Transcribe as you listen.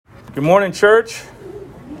Good morning, church.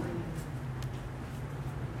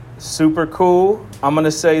 Super cool. I'm going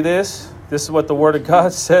to say this. This is what the Word of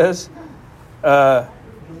God says. Man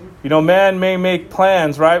may make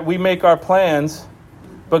plans, right? We make our plans,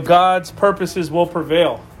 but God's purposes will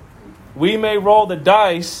prevail. We may roll the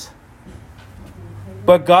dice,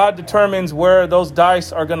 but God determines where those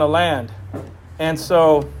dice are going to land. And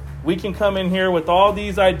so we can come in here with all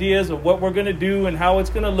these ideas of what we're going to do and how it's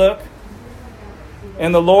going to look.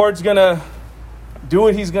 And the Lord's going to do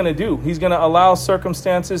what he's going to do. He's going to allow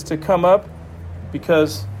circumstances to come up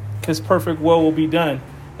because his perfect will be done.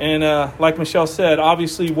 And like Michelle said,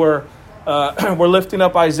 obviously we're lifting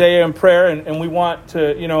up Isaiah in prayer, and we want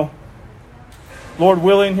to, Lord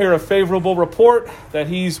willing, hear a favorable report that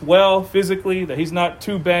he's well physically, that he's not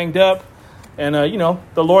too banged up. And,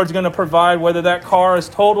 the Lord's going to provide whether that car is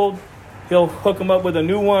totaled. He'll hook him up with a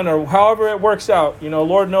new one or however it works out.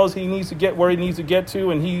 Lord knows he needs to get where he needs to get to.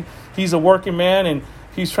 And he's a working man, and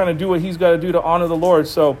he's trying to do what he's got to do to honor the Lord.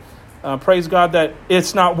 So praise God that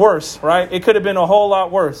it's not worse, right? It could have been a whole lot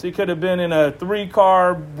worse. It could have been in a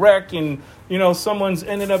 3-car wreck and, someone's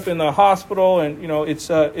ended up in the hospital, and,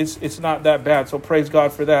 it's not that bad. So praise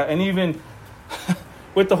God for that. And even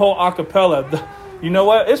with the whole acapella, you know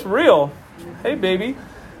what? It's real. Hey, baby.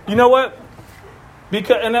 You know what?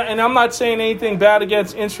 Because and I'm not saying anything bad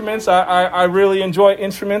against instruments. I really enjoy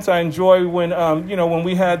instruments. I enjoy when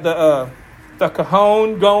we had the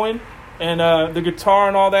cajon going and the guitar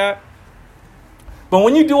and all that. But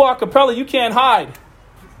when you do a cappella, you can't hide.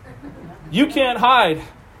 You can't hide,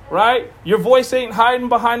 right? Your voice ain't hiding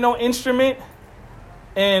behind no instrument.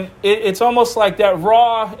 And it's almost like that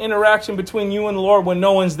raw interaction between you and the Lord when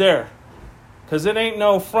no one's there. Because it ain't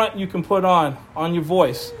no front you can put on your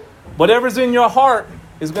voice. Whatever's in your heart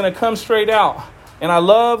is going to come straight out. And I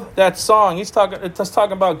love that song. It's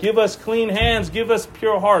talking about give us clean hands, give us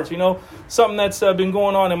pure hearts. Something that's been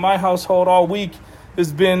going on in my household all week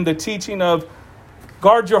has been the teaching of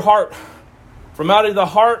guard your heart. From out of the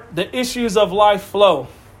heart, the issues of life flow.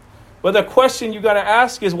 But the question you got to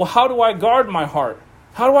ask is, well, how do I guard my heart?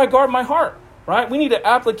 How do I guard my heart? Right? We need an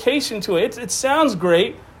application to it. It sounds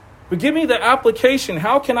great, but give me the application.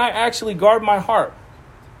 How can I actually guard my heart?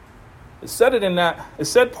 It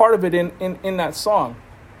said part of it in that song.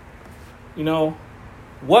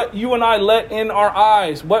 What you and I let in our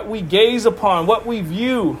eyes, what we gaze upon, what we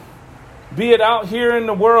view, be it out here in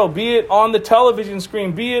the world, be it on the television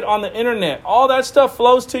screen, be it on the internet, all that stuff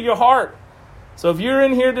flows to your heart. So if you're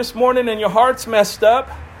in here this morning and your heart's messed up,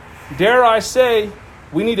 dare I say,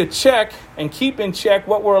 we need to check and keep in check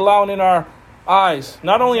what we're allowing in our eyes.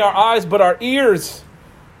 Not only our eyes, but our ears.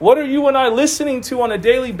 What are you and I listening to on a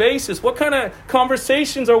daily basis? What kind of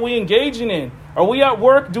conversations are we engaging in? Are we at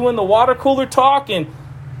work doing the water cooler talk and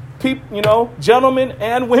gentlemen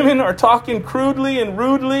and women are talking crudely and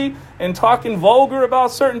rudely and talking vulgar about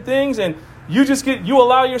certain things, and you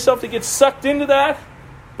allow yourself to get sucked into that?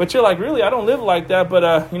 But you're like, really, I don't live like that, but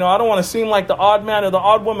I don't want to seem like the odd man or the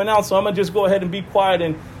odd woman out, so I'm going to just go ahead and be quiet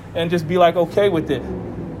and just be like okay with it.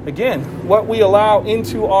 Again, what we allow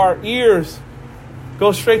into our ears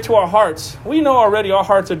goes straight to our hearts. We know already our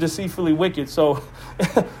hearts are deceitfully wicked, so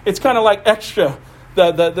it's kind of like extra,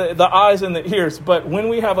 the eyes and the ears. But when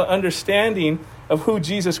we have an understanding of who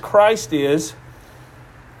Jesus Christ is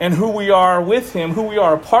and who we are with him, who we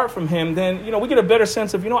are apart from him, then, we get a better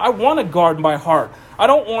sense of, I want to guard my heart. I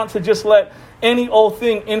don't want to just let any old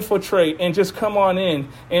thing infiltrate and just come on in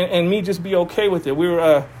and me just be okay with it. We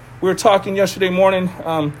were talking yesterday morning,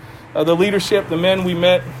 the leadership, the men we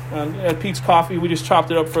met at Pete's Coffee, we just chopped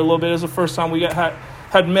it up for a little bit. It was the first time we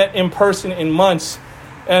had met in person in months.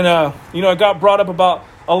 And, it got brought up about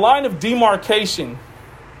a line of demarcation.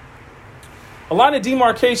 A line of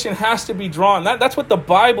demarcation has to be drawn. That's what the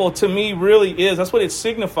Bible to me really is. That's what it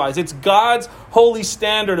signifies. It's God's holy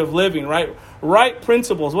standard of living, right? Right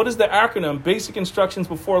principles. What is the acronym? Basic instructions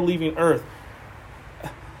before leaving earth.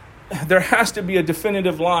 There has to be a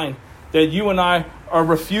definitive line that you and I are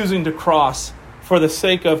refusing to cross for the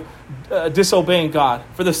sake of disobeying God,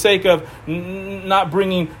 for the sake of not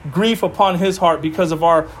bringing grief upon his heart because of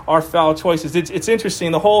our foul choices. It's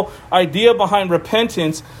interesting. The whole idea behind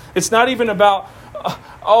repentance, it's not even about,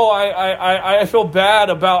 I feel bad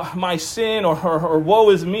about my sin or woe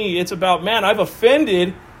is me. It's about, man, I've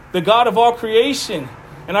offended the God of all creation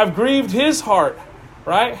and I've grieved his heart,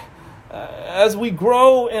 right? As we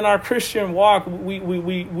grow in our Christian walk,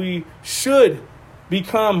 we should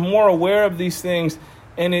become more aware of these things,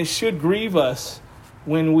 and it should grieve us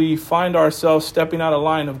when we find ourselves stepping out of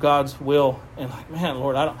line of God's will and like, man,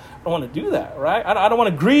 Lord, I don't want to do that, right? I don't want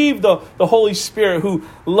to grieve the Holy Spirit who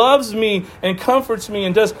loves me and comforts me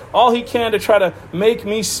and does all he can to try to make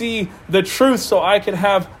me see the truth so I can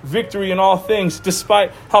have victory in all things,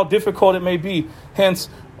 despite how difficult it may be. Hence,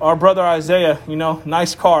 our brother Isaiah,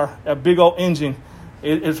 nice car, a big old engine,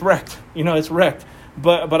 it's wrecked, it's wrecked.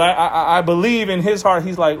 But I believe in his heart,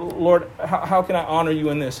 he's like, Lord, how can I honor you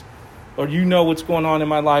in this? Lord, you know what's going on in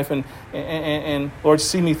my life, and Lord,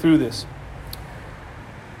 see me through this.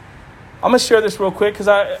 I'm going to share this real quick because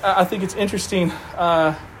I think it's interesting.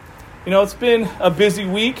 It's been a busy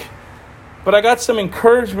week, but I got some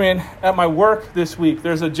encouragement at my work this week.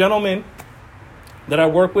 There's a gentleman that I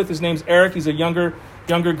work with. His name's Eric. He's a younger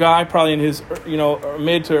guy, probably in his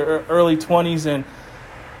mid to early 20s, and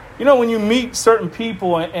when you meet certain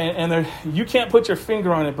people and you can't put your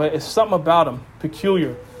finger on it, but it's something about them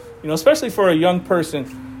peculiar. Especially for a young person,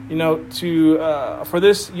 for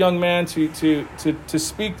this young man to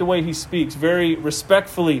speak the way he speaks, very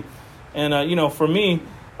respectfully. And, for me,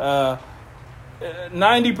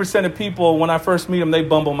 90% of people, when I first meet them, they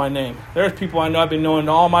bumble my name. There's people I know I've been knowing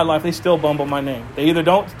all my life, they still bumble my name. They either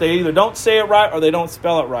don't say it right or they don't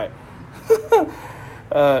spell it right.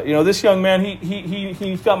 This young man,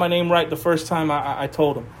 he got my name right the first time I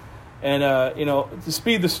told him. And, to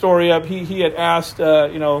speed the story up, he had asked,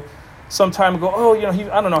 some time ago,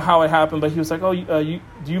 I don't know how it happened, but he was like, do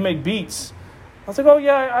you make beats? I was like, oh,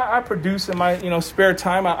 yeah, I produce in my, spare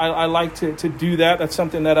time. I like to do that. That's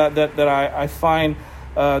something that I find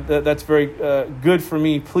that's very good for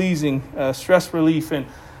me, pleasing, stress relief. And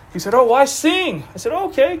he said, oh, well, I sing. I said,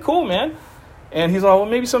 okay, cool, man. And he's like, well,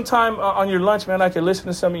 maybe sometime on your lunch, man, I could listen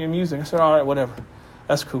to some of your music. I said, all right, whatever.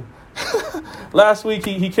 That's cool. Last week,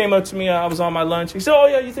 he came up to me. I was on my lunch. He said, oh,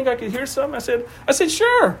 yeah, you think I could hear something? I said,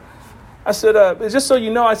 sure. I said, just so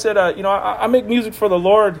you know, I said, I make music for the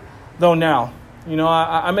Lord, though, now.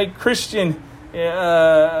 I make Christian,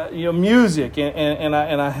 music, and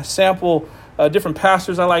I sample different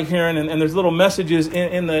pastors I like hearing, and there's little messages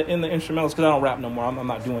in the instrumentals, because I don't rap no more. I'm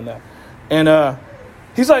not doing that. And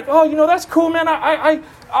he's like, oh, that's cool, man.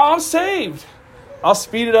 I'm saved. I'll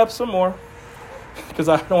speed it up some more, because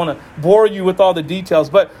I don't want to bore you with all the details.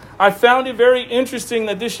 But I found it very interesting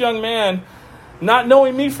that this young man, not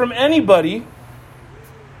knowing me from anybody,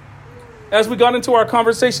 as we got into our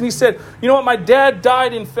conversation, he said, you know what, my dad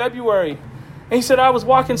died in February. And he said, I was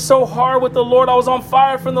walking so hard with the Lord. I was on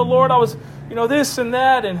fire from the Lord. I was, this and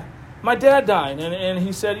that. And my dad died. And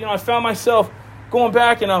he said, I found myself going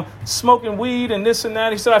back and I'm smoking weed and this and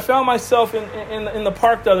that. He said, I found myself in the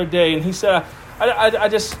park the other day. And he said, I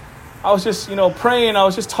was just, praying. I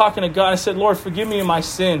was just talking to God. I said, Lord, forgive me of my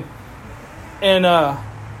sin. And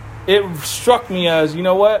it struck me as, you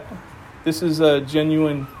know what? This is a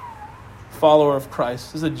genuine follower of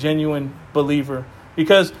Christ. This is a genuine believer.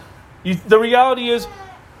 Because the reality is,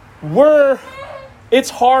 it's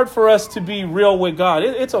hard for us to be real with God.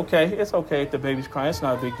 It's okay. It's okay if the baby's crying. It's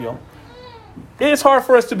not a big deal. It's hard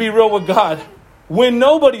for us to be real with God when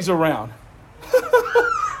nobody's around.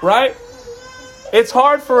 Right? It's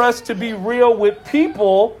hard for us to be real with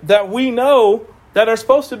people that we know that are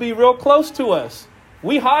supposed to be real close to us.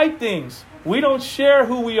 We hide things. We don't share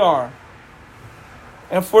who we are.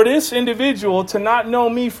 And for this individual to not know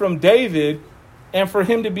me from David, and for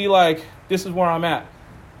him to be like, this is where I'm at,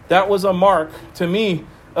 that was a mark to me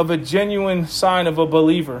of a genuine sign of a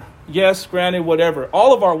believer. Yes, granted, whatever.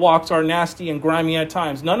 All of our walks are nasty and grimy at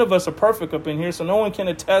times. None of us are perfect up in here, so no one can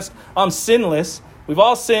attest I'm sinless. We've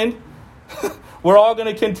all sinned. We're all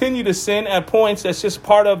going to continue to sin at points. That's just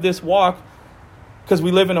part of this walk because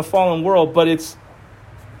we live in a fallen world. But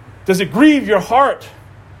does it grieve your heart?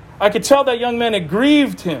 I could tell that young man, it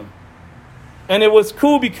grieved him. And it was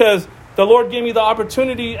cool because the Lord gave me the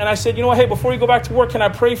opportunity. And I said, you know what? Hey, before you go back to work, can I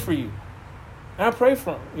pray for you? And I pray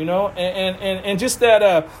for him, and just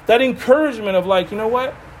that encouragement of like, you know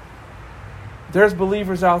what? There's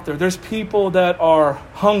believers out there. There's people that are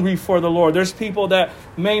hungry for the Lord. There's people that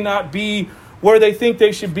may not be where they think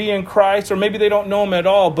they should be in Christ, or maybe they don't know him at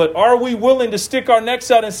all. But are we willing to stick our necks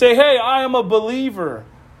out and say, hey, I am a believer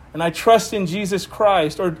and I trust in Jesus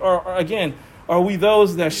Christ? Or again, are we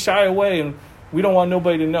those that shy away and we don't want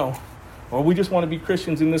nobody to know? Or we just want to be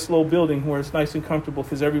Christians in this little building where it's nice and comfortable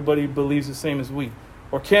because everybody believes the same as we?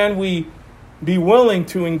 Or can we be willing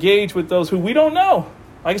to engage with those who we don't know?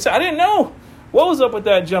 Like I said, I didn't know what was up with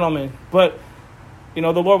that gentleman. But, the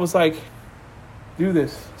Lord was like, do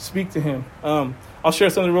this. Speak to him. I'll share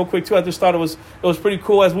something real quick, too. I just thought it was pretty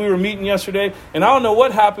cool as we were meeting yesterday. And I don't know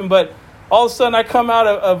what happened, but all of a sudden I come out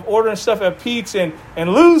of ordering stuff at Pete's and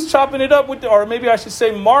Lou's chopping it up with, or maybe I should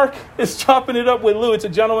say Mark is chopping it up with Lou. It's a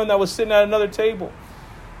gentleman that was sitting at another table.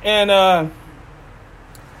 And,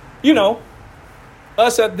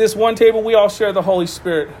 us at this one table, we all share the Holy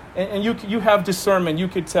Spirit. And you have discernment. You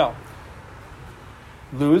could tell.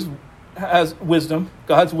 Lou has wisdom,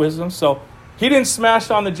 God's wisdom. So he didn't smash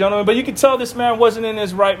on the gentleman, but you could tell this man wasn't in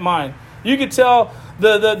his right mind. You could tell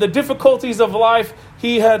the difficulties of life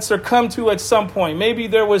he had succumbed to at some point. Maybe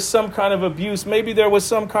there was some kind of abuse. Maybe there was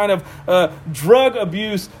some kind of drug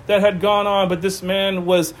abuse that had gone on. But this man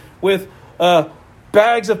was with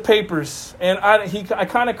bags of papers. And I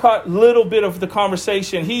kind of caught a little bit of the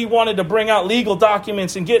conversation. He wanted to bring out legal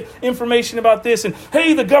documents and get information about this. And,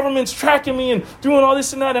 hey, the government's tracking me and doing all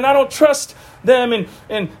this and that. And I don't trust them and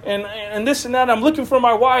this and that. I'm looking for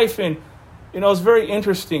my wife. And, it was very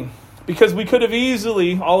interesting. Because we could have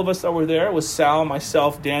easily, all of us that were there, it was Sal,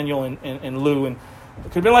 myself, Daniel, and Lou, and it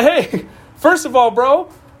could have been like, hey, first of all, bro,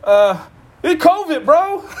 it's COVID,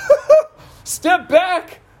 bro. Step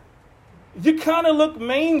back. You kind of look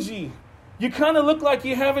mangy. You kind of look like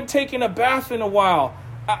you haven't taken a bath in a while.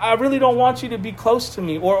 I really don't want you to be close to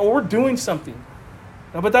me, or we're doing something.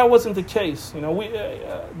 No, but that wasn't the case.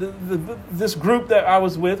 This group that I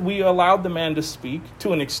was with, we allowed the man to speak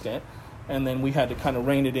to an extent. And then we had to kind of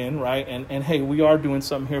rein it in, right? And hey, we are doing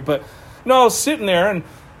something here. But, I was sitting there and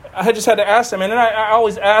I just had to ask them. And then I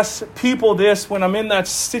always ask people this when I'm in that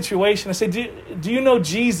situation. I say, do you know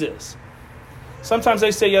Jesus? Sometimes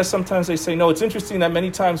they say yes, sometimes they say no. It's interesting that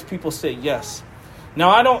many times people say yes.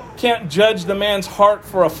 Now, can't judge the man's heart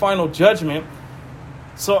for a final judgment.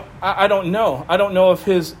 So I don't know. I don't know if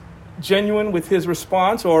his genuine with his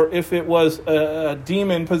response or if it was a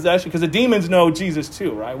demon possession, because the demons know Jesus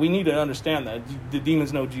too, right? We need to understand that the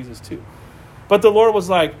demons know Jesus too. But the Lord was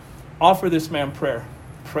like, offer this man prayer,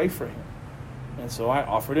 pray for him. And so I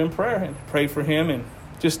offered him prayer and prayed for him, and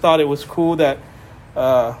just thought it was cool that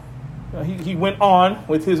he went on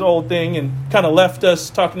with his old thing and kind of left us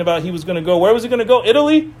talking about he was going to go. Where was he going to go?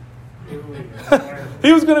 Italy?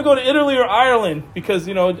 He was going to go to Italy or Ireland because,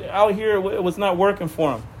 out here it was not working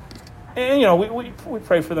for him. And, we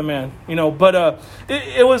pray for the man, but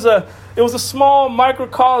it was a small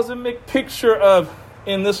microcosmic picture of,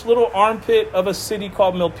 in this little armpit of a city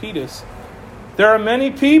called Milpitas, there are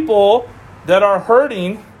many people that are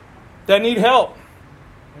hurting that need help.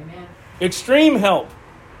 Amen. Extreme help.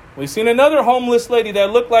 We've seen another homeless lady that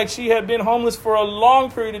looked like she had been homeless for a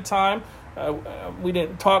long period of time. We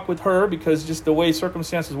didn't talk with her because just the way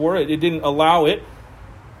circumstances were, it didn't allow it.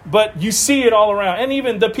 But you see it all around. And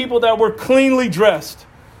even the people that were cleanly dressed.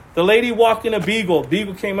 The lady walking a beagle.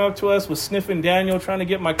 Beagle came up to us, was sniffing Daniel, trying to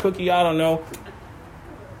get my cookie. I don't know.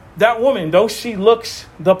 That woman, though she looks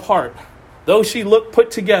the part, though she looked put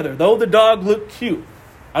together, though the dog looked cute,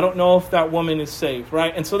 I don't know if that woman is saved,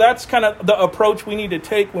 right? And so that's kind of the approach we need to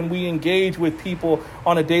take when we engage with people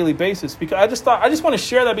on a daily basis. Because I just want to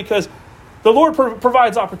share that because the Lord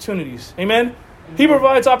provides opportunities. Amen? He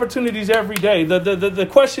provides opportunities every day. The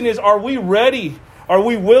question is, are we ready? Are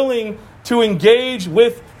we willing to engage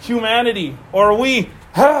with humanity? Or are we,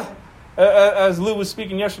 as Lou was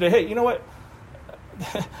speaking yesterday, hey, you know what?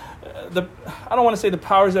 I don't want to say the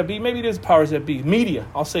powers that be. Maybe it is powers that be. Media,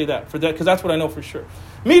 I'll say that because that's what I know for sure.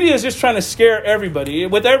 Media is just trying to scare everybody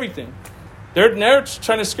with everything. They're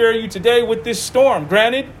trying to scare you today with this storm.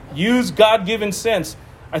 Granted, use God-given sense.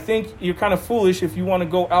 I think you're kind of foolish if you want to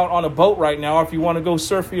go out on a boat right now, or if you want to go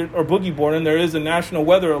surf or boogie board, and there is a national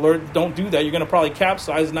weather alert. Don't do that. You're going to probably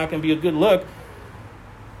capsize. It's not going to be a good look.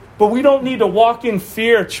 But we don't need to walk in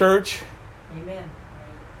fear, church. Amen.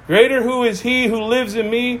 Greater who is he who lives in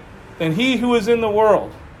me than he who is in the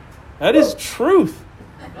world. That is truth.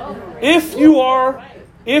 If you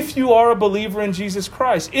are a believer in Jesus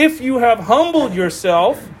Christ, if you have humbled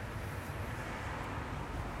yourself,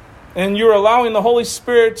 and you're allowing the Holy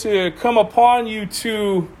Spirit to come upon you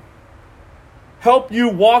to help you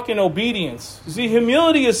walk in obedience. See,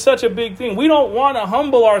 humility is such a big thing. We don't want to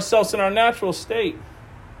humble ourselves in our natural state.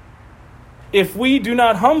 If we do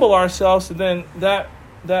not humble ourselves, then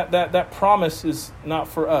that promise is not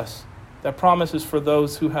for us. That promise is for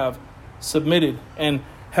those who have submitted and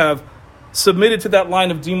have submitted to that line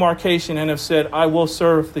of demarcation and have said, I will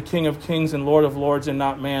serve the King of Kings and Lord of Lords and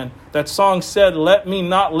not man. That song said, let me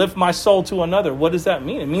not lift my soul to another. What does that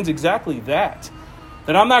mean? It means exactly that.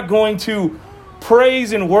 That I'm not going to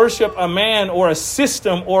praise and worship a man or a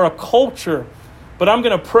system or a culture, but I'm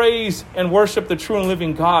going to praise and worship the true and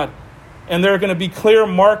living God. And there are going to be clear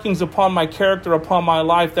markings upon my character, upon my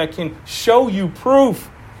life that can show you proof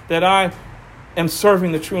that I am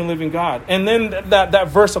serving the true and living God. And then that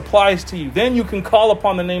verse applies to you. Then you can call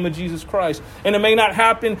upon the name of Jesus Christ. And it may not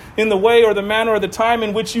happen in the way or the manner or the time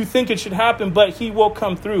in which you think it should happen, but he will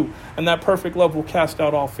come through. And that perfect love will cast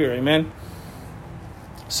out all fear. Amen.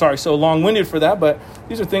 Sorry, so long-winded for that, but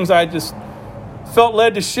these are things I just felt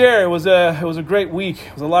led to share. It was a great week.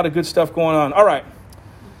 It was a lot of good stuff going on. All right.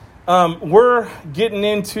 We're getting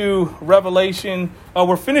into Revelation.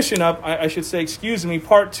 We're finishing up, I should say,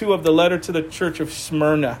 part 2 of the letter to the church of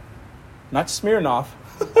Smyrna. Not Smirnoff.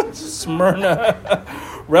 Smyrna.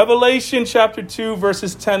 Revelation chapter 2,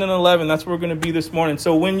 verses 10 and 11. That's where we're going to be this morning.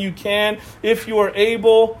 So when you can, if you are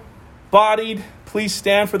able-bodied, please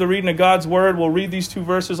stand for the reading of God's word. We'll read these 2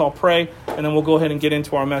 verses. I'll pray, and then we'll go ahead and get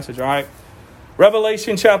into our message. All right.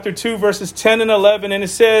 Revelation chapter 2, verses 10 and 11. And it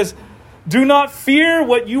says, "Do not fear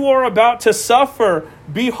what you are about to suffer.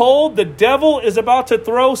 Behold, the devil is about to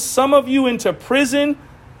throw some of you into prison,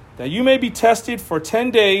 that you may be tested for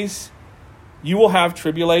 10 days. You will have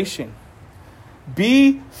tribulation.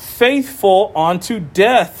 Be faithful unto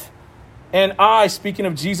death, and I," speaking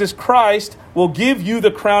of Jesus Christ, "will give you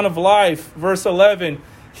the crown of life." Verse 11,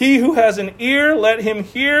 "He who has an ear, let him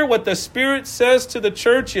hear what the Spirit says to the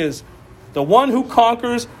churches. The one who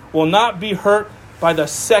conquers will not be hurt by the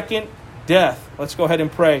second death." Let's go ahead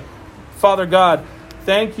and pray. Father God,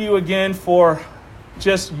 thank you again for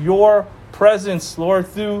just your presence, Lord,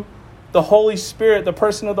 through the Holy Spirit, the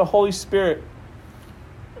person of the Holy Spirit.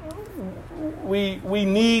 We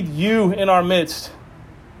need you in our midst.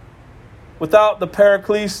 Without the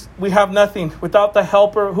Paraclete, we have nothing. Without the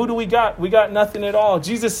helper, who do we got? We got nothing at all.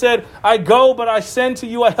 Jesus said, "I go, but I send to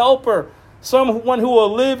you a helper, someone who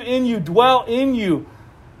will live in you, dwell in you."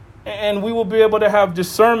 And we will be able to have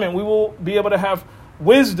discernment. We will be able to have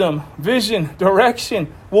wisdom, vision, direction.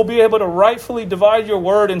 We'll be able to rightfully divide your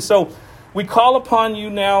word. And so we call upon you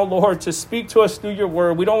now, Lord, to speak to us through your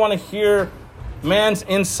word. We don't want to hear man's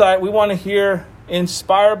insight. We want to hear,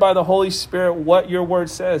 inspired by the Holy Spirit, what your word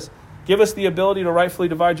says. Give us the ability to rightfully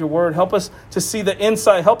divide your word. Help us to see the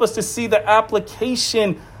insight. Help us to see the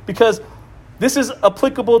application, because this is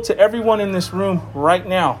applicable to everyone in this room right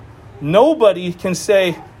now. Nobody can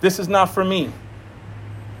say, "This is not for me."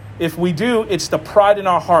 If we do, it's the pride in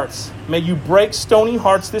our hearts. May you break stony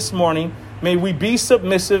hearts this morning. May we be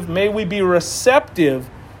submissive. May we be receptive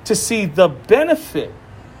to see the benefit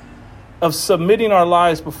of submitting our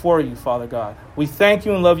lives before you, Father God. We thank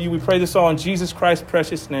you and love you. We pray this all in Jesus Christ's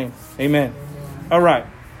precious name. Amen. All right.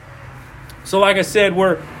 So like I said,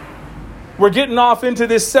 we're getting off into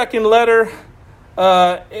this second letter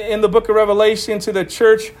in the book of Revelation to the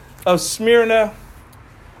church of Smyrna.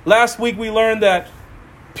 Last week we learned that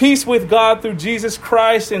peace with God through Jesus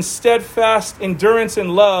Christ and steadfast endurance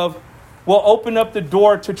and love will open up the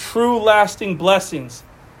door to true lasting blessings.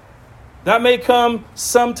 That may come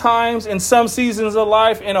sometimes in some seasons of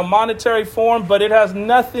life in a monetary form, but it has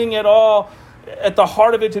nothing at all at the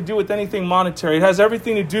heart of it to do with anything monetary. It has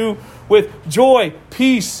everything to do with joy,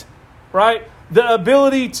 peace, right? The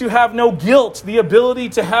ability to have no guilt, the ability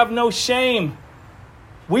to have no shame.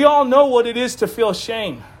 We all know what it is to feel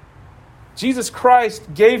shame. Jesus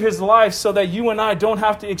Christ gave his life so that you and I don't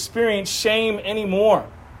have to experience shame anymore.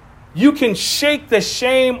 You can shake the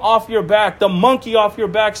shame off your back, the monkey off your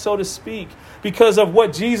back, so to speak, because of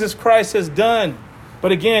what Jesus Christ has done.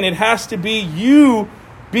 But again, it has to be you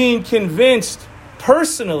being convinced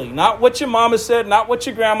personally, not what your mama said, not what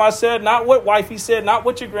your grandma said, not what wifey said, not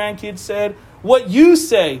what your grandkids said, what you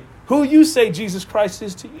say, who you say Jesus Christ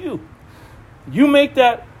is to you. You make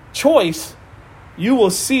that choice, you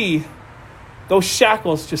will see those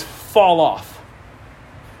shackles just fall off.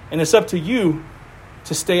 And it's up to you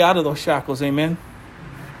to stay out of those shackles. Amen.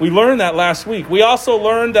 We learned that last week. We also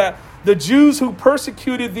learned that the Jews who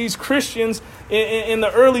persecuted these Christians in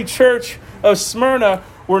the early church of Smyrna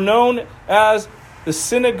were known as the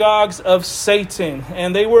synagogues of Satan.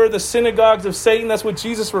 And they were the synagogues of Satan. That's what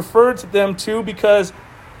Jesus referred to them to, because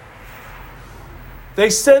they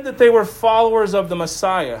said that they were followers of the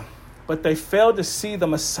Messiah, but they failed to see the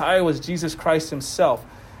Messiah was Jesus Christ himself.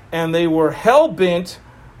 And they were hell-bent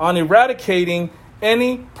on eradicating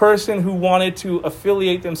any person who wanted to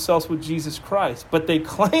affiliate themselves with Jesus Christ. But they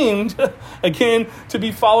claimed, again, to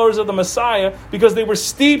be followers of the Messiah because they were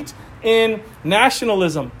steeped in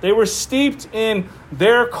nationalism. They were steeped in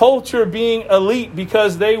their culture being elite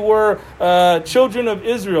because they were children of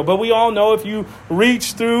Israel. But we all know, if you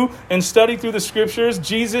reach through and study through the scriptures,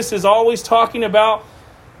 Jesus is always talking about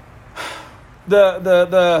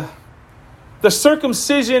the The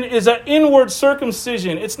circumcision is an inward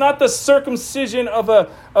circumcision. It's not the circumcision of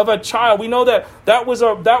a child. We know that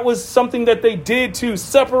was something that they did to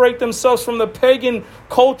separate themselves from the pagan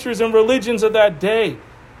cultures and religions of that day.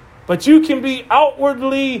 But you can be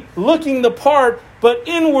outwardly looking the part, but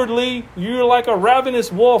inwardly you're like a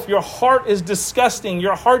ravenous wolf. Your heart is disgusting.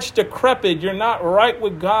 Your heart's decrepit. You're not right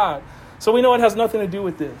with God. So we know it has nothing to do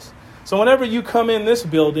with this. So whenever you come in this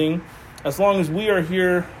building, as long as we are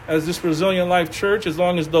here as this Resilient Life Church, as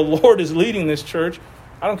long as the Lord is leading this church,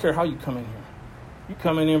 I don't care how you come in here. You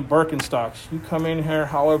come in Birkenstocks. You come in here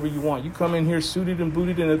however you want. You come in here suited and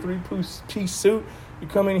booted in a 3-piece suit. You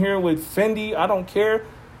come in here with Fendi. I don't care.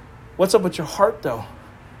 What's up with your heart, though?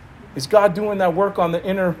 Is God doing that work on the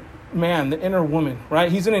inner man, the inner woman,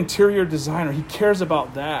 right? He's an interior designer. He cares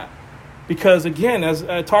about that. Because, again, as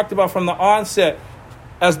I talked about from the onset,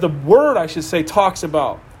 as the word, I should say, talks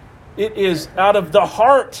about, it is out of the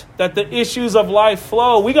heart that the issues of life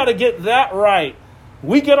flow. We got to get that right.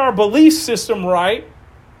 We get our belief system right.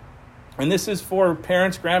 And this is for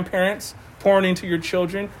parents, grandparents, pouring into your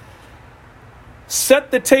children.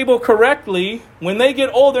 Set the table correctly. When they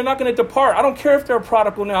get old, they're not going to depart. I don't care if they're a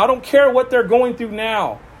prodigal now. I don't care what they're going through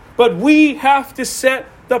now. But we have to set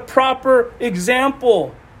the proper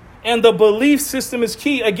example. And the belief system is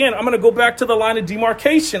key. Again, I'm going to go back to the line of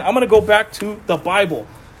demarcation. I'm going to go back to the Bible.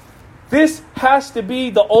 This has to be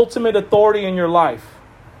the ultimate authority in your life.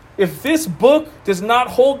 If this book does not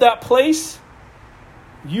hold that place,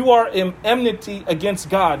 you are in enmity against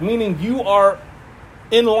God, meaning you are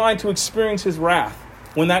in line to experience his wrath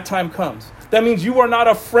when that time comes. That means you are not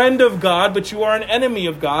a friend of God, but you are an enemy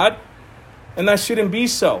of God, and that shouldn't be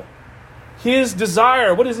so. His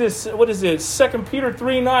desire, what is this? What is it? 2 Peter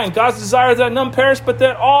 3:9. God's desire is that none perish, but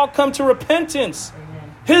that all come to repentance.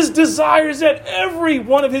 His desire is that every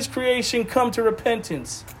one of his creation come to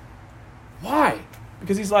repentance. Why?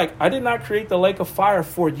 Because he's like, I did not create the lake of fire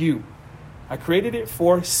for you. I created it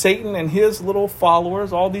for Satan and his little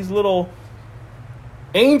followers, all these little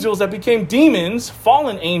angels that became demons,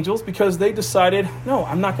 fallen angels, because they decided, no,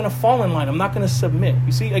 I'm not going to fall in line. I'm not going to submit.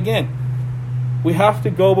 You see, again, we have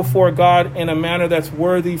to go before God in a manner that's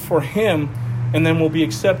worthy for him, and then we'll be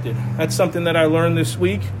accepted. That's something that I learned this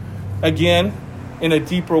week. Again, in a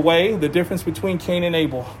deeper way, the difference between Cain and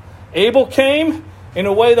Abel. Abel came in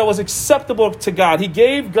a way that was acceptable to God. He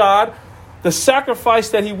gave God the sacrifice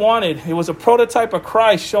that he wanted. It was a prototype of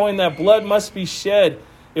Christ, showing that blood must be shed.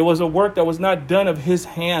 It was a work that was not done of his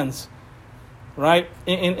hands, right?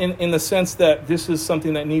 In the sense that this is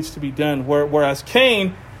something that needs to be done. Whereas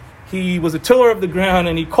Cain, he was a tiller of the ground,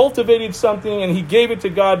 and he cultivated something and he gave it to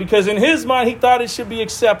God because in his mind he thought it should be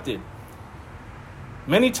accepted.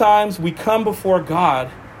 Many times we come before God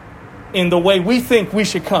in the way we think we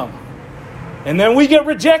should come. And then we get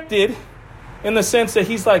rejected in the sense that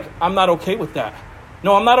he's like, I'm not okay with that.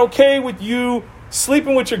 No, I'm not okay with you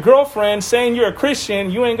sleeping with your girlfriend, saying you're a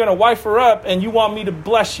Christian, you ain't going to wife her up, and you want me to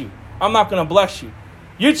bless you. I'm not going to bless you.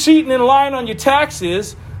 You're cheating and lying on your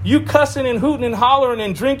taxes. You cussing and hooting and hollering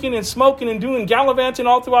and drinking and smoking and doing gallivanting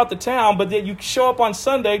all throughout the town, but then you show up on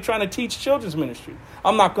Sunday trying to teach children's ministry.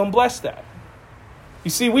 I'm not going to bless that. You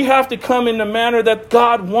see, we have to come in the manner that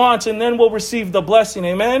God wants, and then we'll receive the blessing.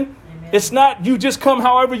 Amen? Amen. It's not you just come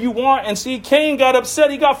however you want. And see, Cain got upset.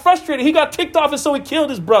 He got frustrated. He got ticked off, and so he killed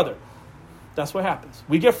his brother. That's what happens.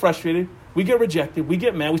 We get frustrated. We get rejected. We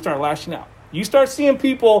get mad. We start lashing out. You start seeing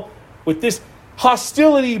people with this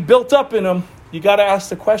hostility built up in them. You got to ask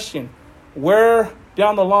the question, where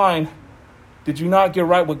down the line did you not get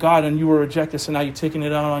right with God and you were rejected, so now you're taking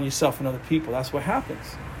it out on yourself and other people? That's what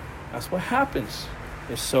happens. That's what happens.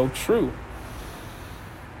 It's so true.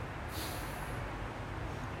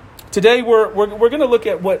 Today we're going to look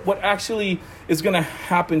at what actually is going to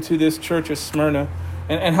happen to this church of Smyrna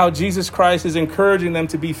and how Jesus Christ is encouraging them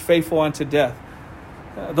to be faithful unto death.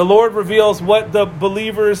 The Lord reveals what the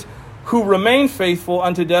believers who remain faithful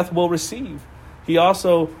unto death will receive. He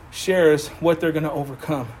also shares what they're going to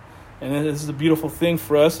overcome. And this is a beautiful thing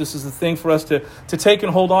for us. This is the thing for us to take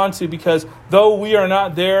and hold on to, because though we are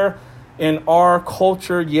not there in our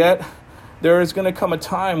culture yet, there is going to come a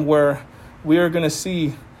time where we are going to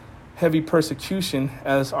see heavy persecution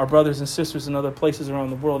as our brothers and sisters in other places around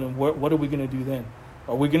the world. And what are we going to do then?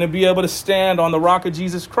 Are we going to be able to stand on the rock of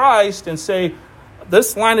Jesus Christ and say,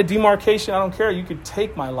 this line of demarcation, I don't care. You could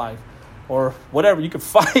take my life or whatever. You could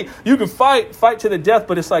fight. You could fight to the death,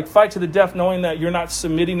 but it's like fight to the death knowing that you're not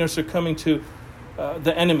submitting or succumbing to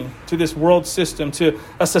the enemy, to this world system, to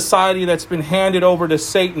a society that's been handed over to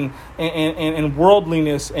Satan and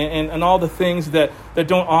worldliness and all the things that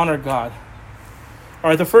don't honor God. All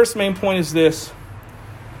right, the first main point is this.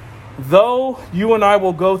 Though you and I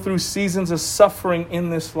will go through seasons of suffering in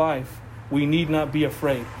this life, we need not be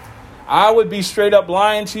afraid. I would be straight up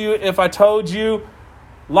lying to you if I told you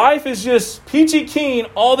life is just peachy keen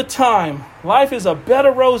all the time. Life is a bed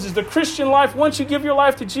of roses. The Christian life, once you give your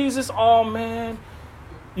life to Jesus, oh man,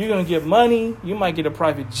 you're going to get money. You might get a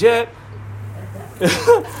private jet.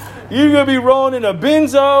 You're going to be rolling in a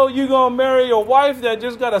Benzo. You're going to marry a wife that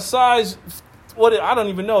just got a size, I don't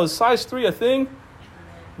even know, is size 3 a thing?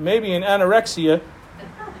 Maybe an anorexia.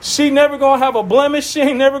 She never going to have a blemish. She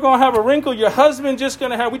ain't never going to have a wrinkle. Your husband just going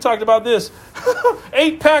to have, we talked about this,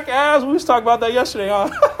 8-pack abs. We was talking about that yesterday, huh?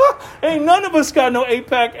 Ain't none of us got no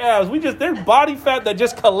 8-pack abs. There's body fat that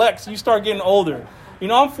just collects. You start getting older. You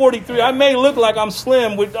know, I'm 43. I may look like I'm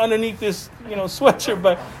slim with underneath this, sweatshirt,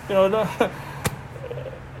 but,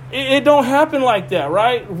 it don't happen like that,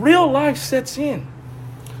 right? Real life sets in.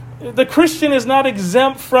 The Christian is not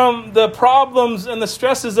exempt from the problems and the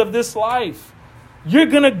stresses of this life. You're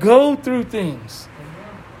going to go through things.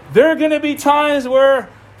 There are going to be times where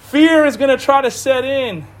fear is going to try to set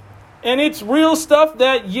in. And it's real stuff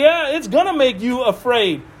that, it's going to make you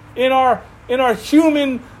afraid. In our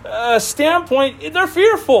human standpoint, they're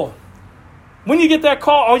fearful. When you get that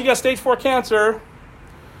call, you got stage 4 cancer,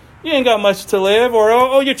 you ain't got much to live.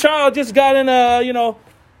 Or, your child just got in a,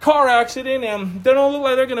 car accident and they don't look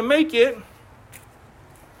like they're going to make it.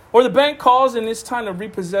 Or the bank calls and it's time to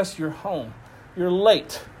repossess your home. You're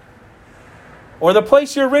late. Or the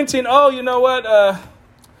place you're renting, you know what?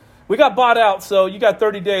 We got bought out, so you got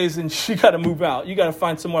 30 days and you got to move out. You got to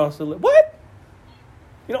find somewhere else to live. What?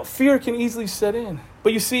 Fear can easily set in.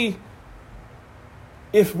 But you see,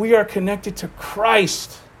 if we are connected to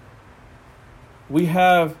Christ, we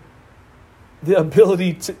have the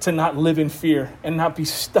ability to not live in fear and not be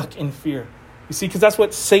stuck in fear. You see, because that's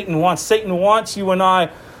what Satan wants. Satan wants you and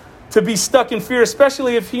I to be stuck in fear,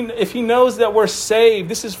 especially if he knows that we're saved.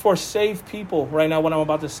 This is for saved people right now, what I'm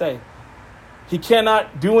about to say. He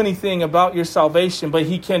cannot do anything about your salvation, but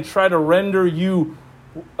he can try to render you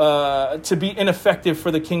to be ineffective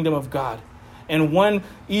for the kingdom of God. And one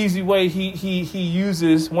easy way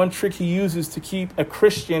one trick he uses to keep a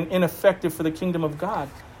Christian ineffective for the kingdom of God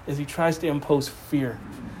is he tries to impose fear,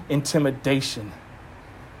 intimidation.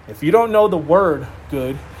 If you don't know the word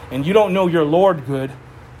good and you don't know your Lord good,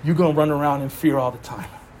 you're going to run around in fear all the time.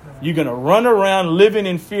 You're going to run around living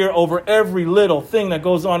in fear over every little thing that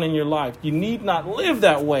goes on in your life. You need not live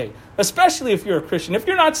that way, especially if you're a Christian. If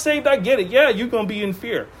you're not saved, I get it. Yeah, you're going to be in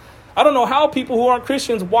fear. I don't know how people who aren't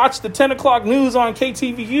Christians watch the 10 o'clock news on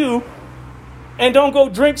KTVU and don't go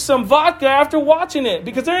drink some vodka after watching it,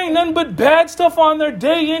 because there ain't nothing but bad stuff on there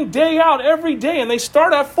day in, day out, every day, and they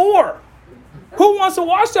start at 4. Who wants to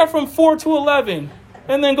watch that from 4 to 11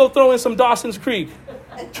 and then go throw in some Dawson's Creek,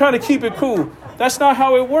 trying to keep it cool? That's not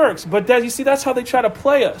how it works. But that's how they try to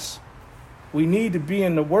play us. We need to be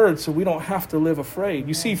in the Word so we don't have to live afraid.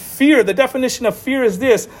 You see, fear, the definition of fear is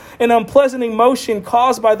this: an unpleasant emotion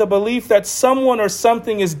caused by the belief that someone or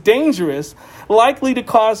something is dangerous, likely to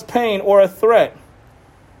cause pain or a threat.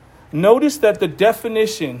 Notice that the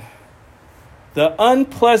definition, the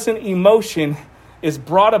unpleasant emotion, is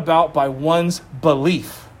brought about by one's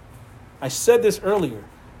belief. I said this earlier.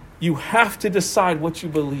 You have to decide what you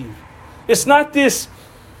believe. It's not this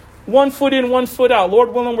 1 foot in, 1 foot out.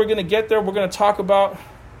 Lord willing, we're going to get there. We're going to talk about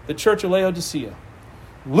the church of Laodicea.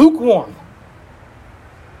 Lukewarm.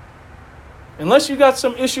 Unless you got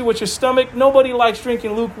some issue with your stomach, nobody likes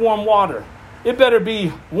drinking lukewarm water. It better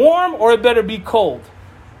be warm or it better be cold.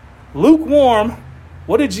 Lukewarm,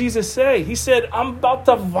 what did Jesus say? He said, I'm about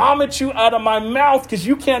to vomit you out of my mouth because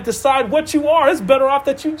you can't decide what you are. It's better off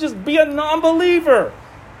that you just be a non-believer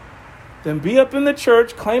than be up in the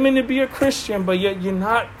church claiming to be a Christian, but yet you're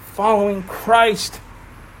not following Christ.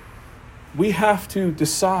 We have to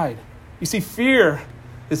decide. You see, fear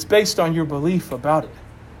is based on your belief about it.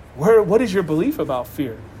 What is your belief about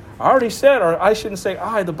fear? I already said, or I shouldn't say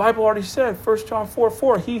the Bible already said, 1 John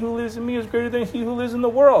 4:4, he who lives in me is greater than he who lives in the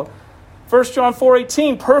world. 1 John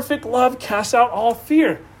 4:18, perfect love casts out all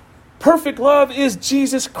fear. Perfect love is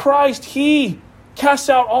Jesus Christ. He casts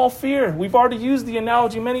out all fear. We've already used the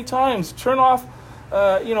analogy many times. Turn off,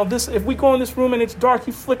 this. If we go in this room and it's dark,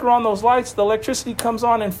 you flicker on those lights, the electricity comes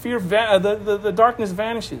on and fear, the darkness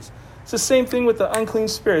vanishes. It's the same thing with the unclean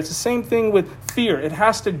spirit. It's the same thing with fear. It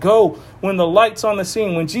has to go when the light's on the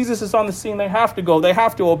scene. When Jesus is on the scene, they have to go. They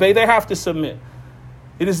have to obey. They have to submit.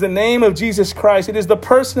 It is the name of Jesus Christ. It is the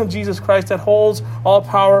person of Jesus Christ that holds all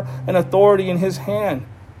power and authority in his hand.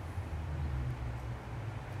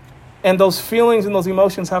 And those feelings and those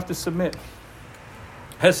emotions have to submit.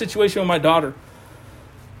 I had a situation with my daughter.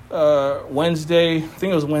 Wednesday. I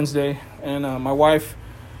think it was Wednesday. And my wife,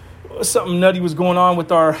 something nutty was going on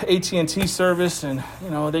with our AT&T service. And,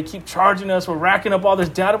 they keep charging us. We're racking up all this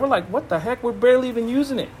data. We're like, what the heck? We're barely even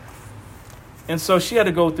using it. And so she had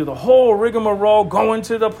to go through the whole rigmarole, going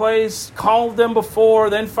to the place, called them before,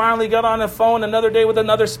 then finally got on the phone another day with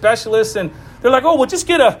another specialist. And they're like, oh, well, just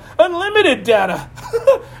get unlimited data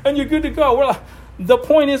and you're good to go. We're like, the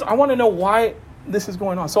point is, I want to know why this is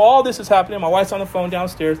going on. So all this is happening. My wife's on the phone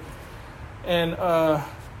downstairs. And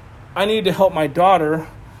I need to help my daughter.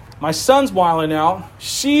 My son's wilding out.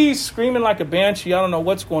 She's screaming like a banshee. I don't know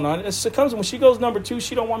what's going on. It comes when she goes number 2,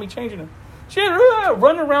 she don't want me changing her. She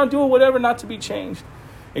running around doing whatever not to be changed.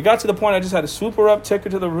 It got to the point I just had to swoop her up, take her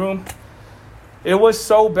to the room. It was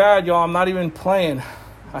so bad, y'all. I'm not even playing.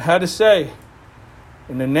 I had to say,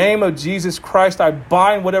 in the name of Jesus Christ, I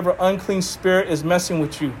bind whatever unclean spirit is messing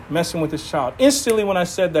with you, messing with this child. Instantly when I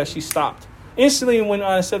said that, she stopped. Instantly when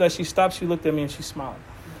I said that, she stopped. She looked at me and she smiled.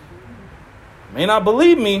 May not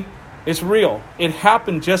believe me. It's real. It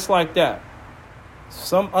happened just like that.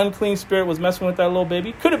 Some unclean spirit was messing with that little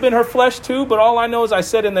baby. Could have been her flesh too, but all I know is I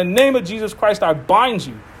said, in the name of Jesus Christ, I bind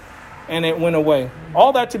you. And it went away.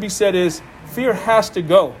 All that to be said is, fear has to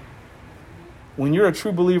go. When you're a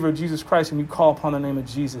true believer of Jesus Christ and you call upon the name of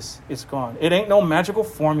Jesus, it's gone. It ain't no magical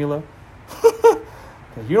formula.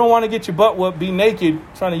 You don't want to get your butt whooped, be naked,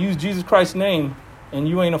 trying to use Jesus Christ's name, and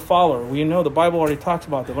you ain't a follower. We know the Bible already talks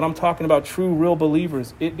about that. But I'm talking about true, real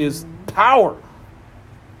believers. It is power,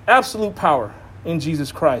 absolute power in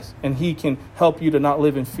Jesus Christ, and he can help you to not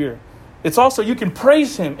live in fear. It's also, you can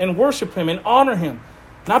praise him and worship him and honor him,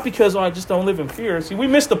 not because I just don't live in fear. See, we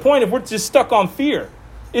miss the point if we're just stuck on fear.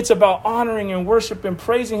 It's about honoring and worship and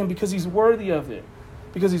praising him because he's worthy of it,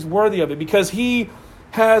 because he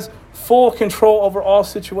has full control over all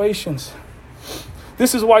situations.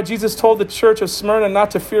 This is why Jesus told the church of Smyrna not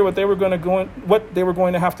to fear what they were going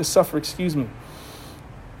to have to suffer.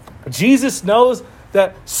 Jesus knows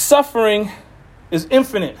that suffering is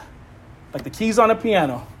infinite. Like the keys on a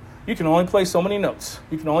piano. You can only play so many notes.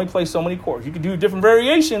 You can only play so many chords. You can do different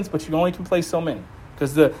variations, but you only can play so many.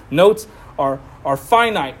 Because the notes are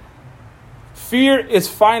finite. Fear is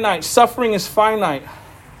finite. Suffering is finite.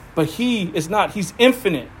 But he is not. He's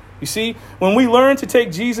infinite. You see, when we learn to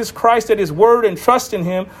take Jesus Christ at his word and trust in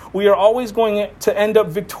him, we are always going to end up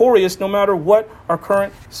victorious no matter what our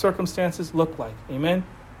current circumstances look like. Amen?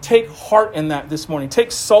 Take heart in that this morning.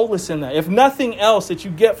 Take solace in that. If nothing else that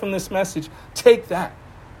you get from this message, take that.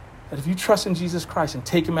 That if you trust in Jesus Christ and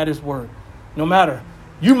take him at his word, no matter,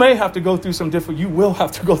 you will have to go through some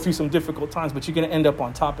difficult times, but you're going to end up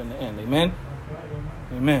on top in the end. Amen?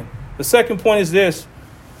 Amen. The second point is this.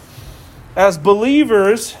 As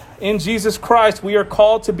believers in Jesus Christ, we are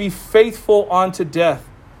called to be faithful unto death.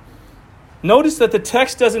 Notice that the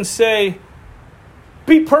text doesn't say,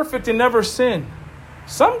 be perfect and never sin.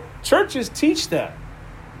 Some churches teach that.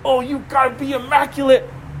 Oh, you got to be immaculate.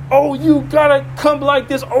 Oh, you got to come like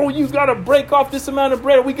this. Oh, you got to break off this amount of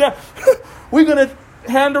bread. We're going to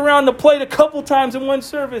hand around the plate a couple times in one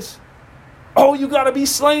service. Oh, you got to be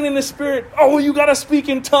slain in the spirit. Oh, you got to speak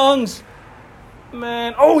in tongues.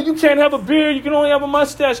 Man, oh, you can't have a beard. You can only have a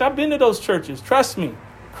mustache. I've been to those churches. Trust me.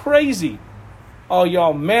 Crazy. Oh,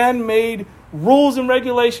 y'all, man-made rules and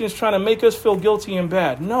regulations trying to make us feel guilty and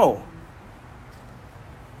bad. No.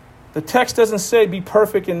 The text doesn't say be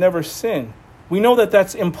perfect and never sin. We know that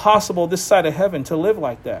that's impossible this side of heaven to live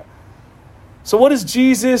like that. So what does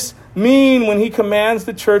Jesus mean when he commands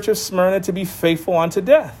the church of Smyrna to be faithful unto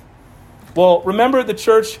death? Well, remember the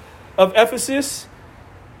church of Ephesus?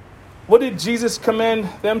 What did Jesus command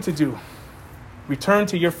them to do? Return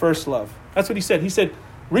to your first love. That's what he said. He said,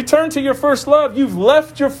 return to your first love. You've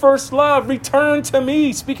left your first love. Return to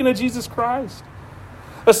me. Speaking of Jesus Christ.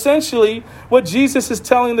 Essentially, what Jesus is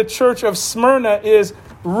telling the church of Smyrna is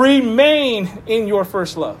remain in your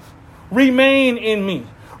first love. Remain in me.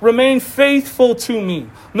 Remain faithful to me.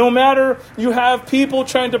 No matter you have people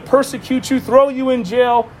trying to persecute you, throw you in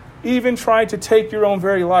jail, even trying to take your own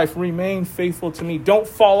very life, remain faithful to me. Don't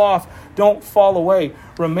fall off. Don't fall away.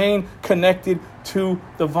 Remain connected to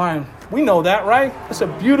the vine. We know that, right? It's a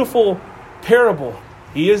beautiful parable.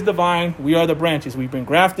 He is the vine. We are the branches. We've been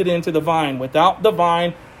grafted into the vine. Without the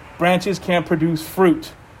vine, branches can't produce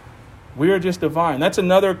fruit. We are just the vine. That's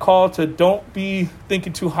another call to don't be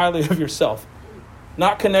thinking too highly of yourself.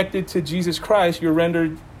 Not connected to Jesus Christ, you're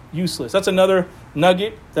rendered useless. That's another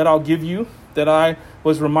nugget that I'll give you that I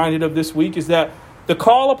was reminded of this week is that the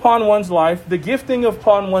call upon one's life, the gifting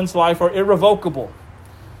upon one's life are irrevocable.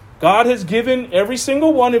 God has given every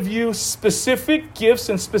single one of you specific gifts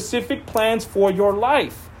and specific plans for your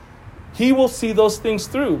life. He will see those things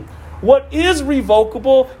through. What is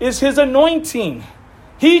revocable is his anointing.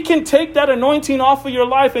 He can take that anointing off of your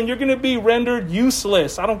life and you're going to be rendered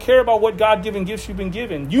useless. I don't care about what God-given gifts you've been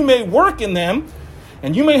given. You may work in them,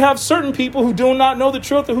 and you may have certain people who do not know the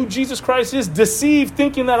truth of who Jesus Christ is, deceived,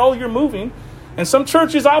 thinking that, oh, you're moving. And some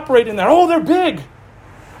churches operate in that. Oh, they're big.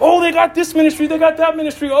 Oh, they got this ministry, they got that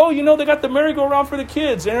ministry. Oh, they got the merry-go-round for the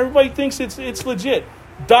kids. And everybody thinks it's legit.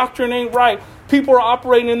 Doctrine ain't right. People are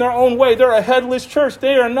operating in their own way. They're a headless church.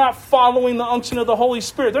 They are not following the unction of the Holy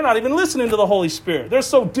Spirit. They're not even listening to the Holy Spirit. They're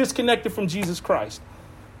so disconnected from Jesus Christ.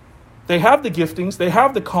 They have the giftings. They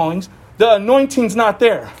have the callings. The anointing's not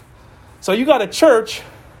there. So you got a church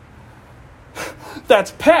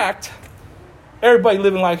that's packed. Everybody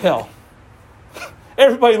living like hell.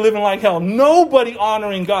 Everybody living like hell. Nobody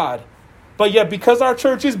honoring God. But yet, because our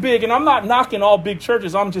church is big, and I'm not knocking all big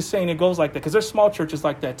churches, I'm just saying it goes like that, because there's small churches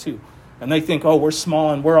like that too. And they think, oh, we're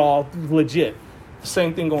small and we're all legit.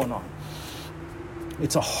 Same thing going on.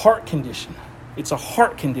 It's a heart condition. It's a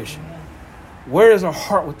heart condition. Where is our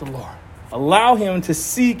heart with the Lord? Allow him to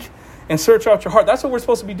seek and search out your heart. That's what we're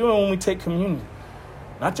supposed to be doing when we take communion.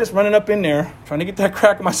 Not just running up in there, trying to get that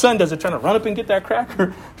cracker. My son does it, trying to run up and get that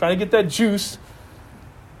cracker, trying to get that juice.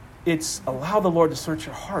 It's allow the Lord to search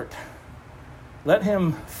your heart. Let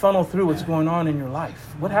him funnel through what's going on in your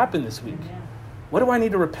life. What happened this week? What do I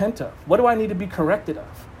need to repent of? What do I need to be corrected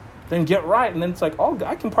of? Then get right. And then it's like, oh,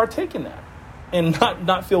 I can partake in that and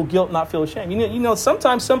not feel guilt, not feel shame.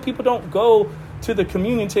 Sometimes some people don't go to the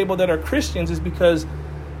communion table that are Christians is because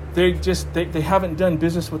they haven't done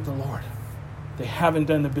business with the Lord. They haven't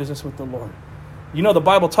done the business with the Lord. The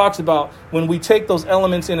Bible talks about when we take those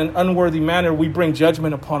elements in an unworthy manner, we bring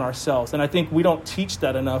judgment upon ourselves. And I think we don't teach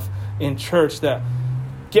that enough in church, that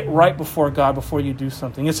get right before God before you do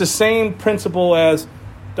something. It's the same principle as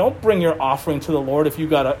don't bring your offering to the Lord if you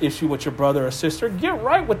got an issue with your brother or sister. Get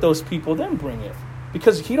right with those people, then bring it.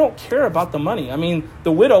 Because he don't care about the money. I mean,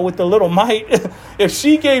 the widow with the little mite, if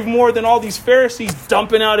she gave more than all these Pharisees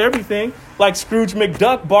dumping out everything, like Scrooge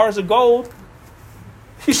McDuck, bars of gold,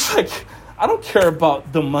 he's like, I don't care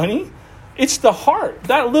about the money. It's the heart.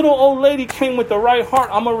 That little old lady came with the right heart.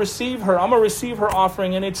 I'm going to receive her. I'm going to receive her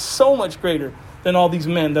offering. And it's so much greater than all these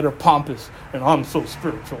men that are pompous. And I'm so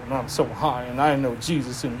spiritual and I'm so high and I know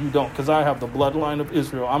Jesus and you don't, because I have the bloodline of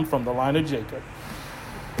Israel. I'm from the line of Jacob.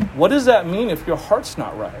 What does that mean if your heart's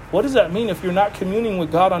not right? What does that mean if you're not communing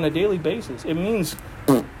with God on a daily basis? It means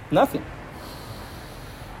nothing.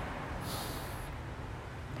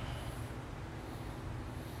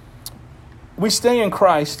 We stay in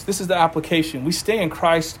Christ. This is the application. We stay in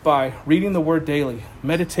Christ by reading the word daily,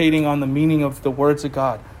 meditating on the meaning of the words of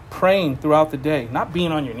God, praying throughout the day, not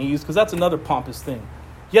being on your knees, because that's another pompous thing.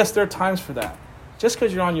 Yes, there are times for that. Just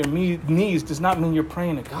because you're on your knees does not mean you're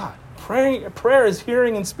praying to God. Prayer is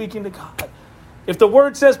hearing and speaking to God. If the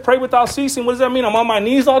word says pray without ceasing, what does that mean? I'm on my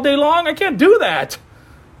knees all day long? I can't do that.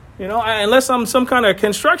 Unless I'm some kind of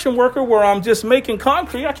construction worker where I'm just making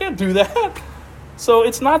concrete, I can't do that. So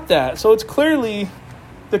it's not that. So it's clearly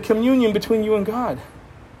the communion between you and God.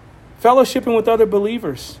 Fellowshipping with other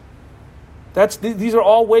believers. These are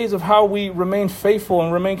all ways of how we remain faithful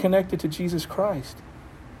and remain connected to Jesus Christ.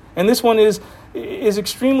 And this one is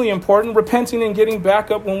extremely important, repenting and getting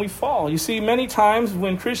back up when we fall. You see, many times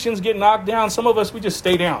when Christians get knocked down, some of us, we just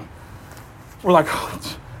stay down. We're like,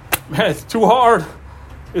 oh, man, it's too hard.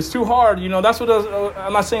 It's too hard. That's what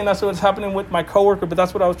I'm not saying that's what's happening with my coworker, but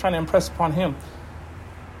that's what I was trying to impress upon him.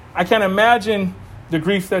 I can't imagine the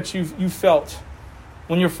grief that you felt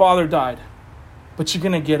when your father died, but you're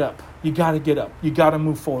going to get up. You got to get up. You got to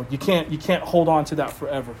move forward. You can't hold on to that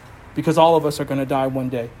forever, because all of us are going to die one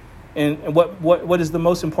day. And what is the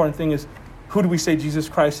most important thing is, who do we say Jesus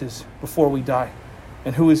Christ is before we die?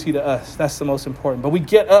 And who is he to us? That's the most important. But we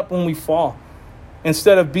get up when we fall.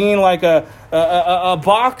 Instead of being like a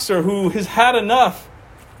boxer who has had enough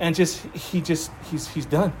and he's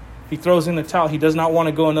done. He throws in the towel. He does not want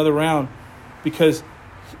to go another round because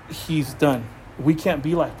he's done. We can't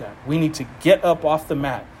be like that. We need to get up off the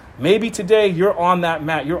mat. Maybe today you're on that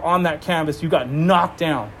mat. You're on that canvas. You got knocked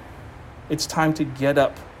down. It's time to get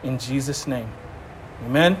up in Jesus' name.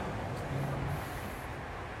 Amen.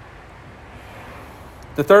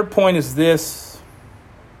 The third point is this.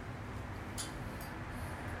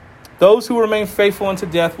 Those who remain faithful unto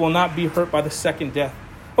death will not be hurt by the second death.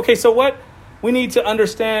 Okay, so what we need to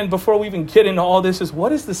understand before we even get into all this is,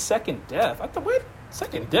 what is the second death? I thought, wait,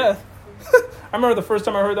 second death? I remember the first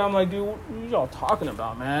time I heard that, I'm like, dude, what are y'all talking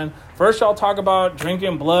about, man? First, y'all talk about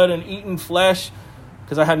drinking blood and eating flesh,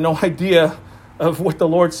 because I had no idea of what the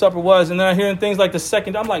Lord's Supper was. And then I'm hearing things like the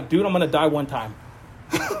second, I'm like, dude, I'm going to die one time.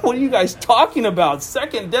 What are you guys talking about?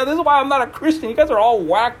 Second death. This is why I'm not a Christian. You guys are all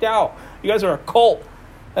whacked out. You guys are a cult.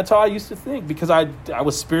 That's how I used to think, because I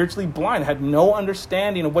was spiritually blind. I had no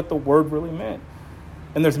understanding of what the word really meant.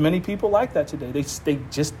 And there's many people like that today. They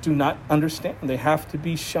just do not understand. They have to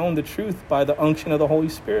be shown the truth by the unction of the Holy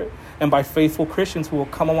Spirit and by faithful Christians who will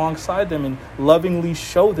come alongside them and lovingly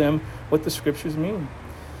show them what the scriptures mean.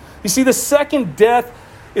 You see, the second death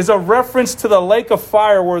is a reference to the lake of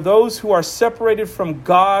fire, where those who are separated from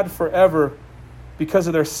God forever because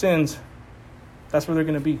of their sins, that's where they're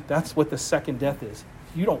going to be. That's what the second death is.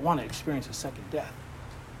 You don't want to experience a second death.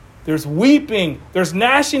 There's weeping. There's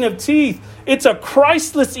gnashing of teeth. It's a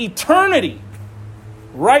Christless eternity.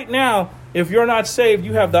 Right now, if you're not saved,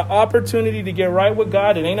 you have the opportunity to get right with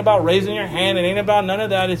God. It ain't about raising your hand. It ain't about none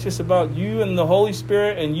of that. It's just about you and the Holy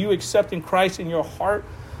Spirit and you accepting Christ in your heart.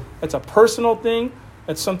 It's a personal thing.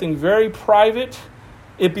 It's something very private.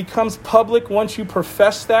 It becomes public once you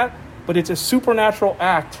profess that, but it's a supernatural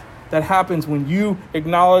act that happens when you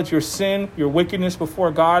acknowledge your sin, your wickedness before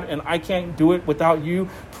God, and I can't do it without you.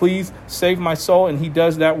 Please save my soul. And he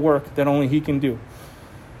does that work that only he can do.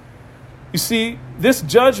 You see, this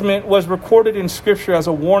judgment was recorded in Scripture as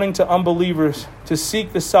a warning to unbelievers to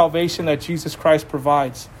seek the salvation that Jesus Christ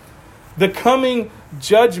provides. The coming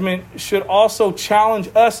judgment should also challenge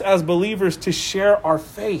us as believers to share our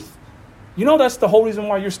faith. You know, that's the whole reason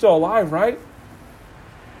why you're still alive, right?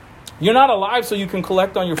 You're not alive so you can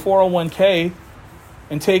collect on your 401k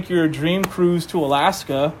and take your dream cruise to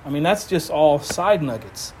Alaska. I mean, that's just all side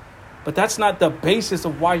nuggets. But that's not the basis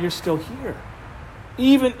of why you're still here.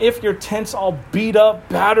 Even if your tent's all beat up,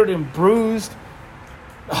 battered, and bruised.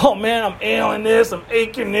 Oh, man, I'm ailing this. I'm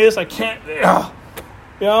aching this. I can't.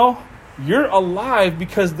 You know, you're alive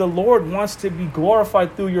because the Lord wants to be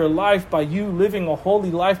glorified through your life by you living a holy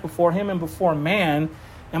life before him and before man,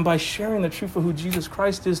 and by sharing the truth of who Jesus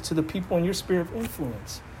Christ is to the people in your sphere of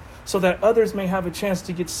influence, so that others may have a chance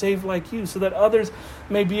to get saved like you, so that others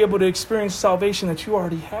may be able to experience salvation that you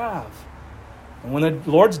already have. And when the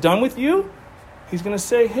Lord's done with you, he's going to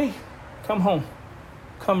say, hey, come home,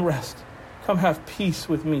 come rest, come have peace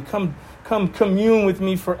with me, come commune with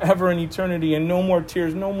me forever in eternity, and no more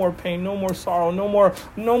tears, no more pain, no more sorrow, no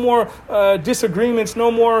more disagreements, no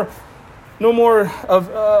more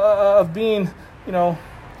of being,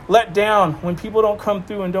 let down when people don't come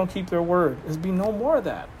through and don't keep their word. There's be no more of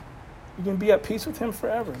that. You can be at peace with him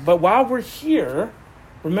forever. But while we're here,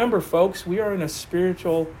 remember, folks, we are in a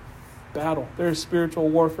spiritual battle. There's spiritual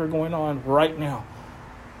warfare going on right now.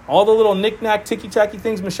 All the little knick-knack, ticky-tacky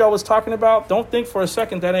things Michelle was talking about, don't think for a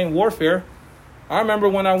second that ain't warfare. I remember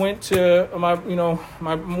when I went to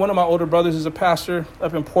one of my older brothers is a pastor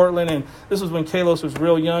up in Portland, and this was when Kalos was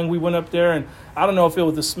real young. We went up there, and I don't know if it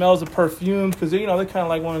was the smells of perfume, because they're kind of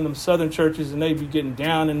like one of them southern churches, and they'd be getting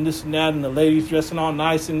down and this and that, and the ladies dressing all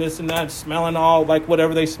nice and this and that, smelling all like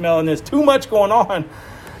whatever they smell, and there's too much going on.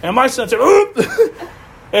 And my son said, oop!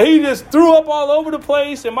 And he just threw up all over the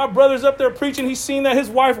place. And my brother's up there preaching. He's seen that his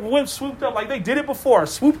wife swooped up like they did it before.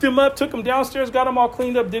 Swooped him up, took him downstairs, got him all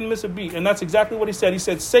cleaned up, didn't miss a beat. And that's exactly what he said. He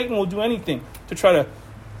said, Satan will do anything to try to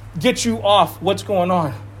get you off what's going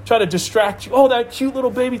on. Try to distract you. Oh, that cute little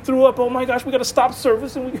baby threw up. Oh, my gosh, we got to stop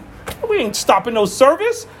service. And we ain't stopping no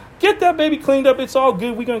service. Get that baby cleaned up. It's all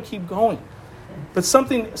good. We're going to keep going. But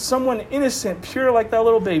someone innocent, pure like that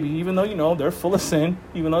little baby, even though, they're full of sin,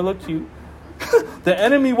 even though they look cute, the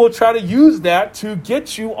enemy will try to use that to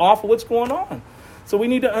get you off of what's going on. So we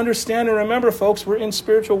need to understand and remember, folks, we're in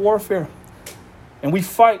spiritual warfare. And we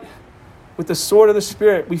fight with the sword of the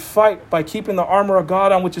Spirit. We fight by keeping the armor of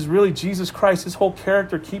God on, which is really Jesus Christ, his whole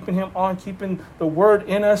character, keeping him on, keeping the word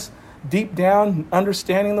in us, deep down,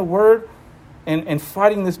 understanding the word, and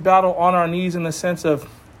fighting this battle on our knees in the sense of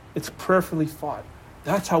it's prayerfully fought.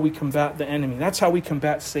 That's how we combat the enemy. That's how we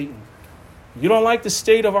combat Satan. You don't like the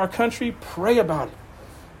state of our country? Pray about it.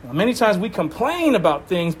 Now, many times we complain about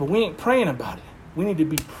things, but we ain't praying about it. We need to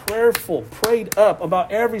be prayerful, prayed up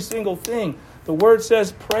about every single thing. The word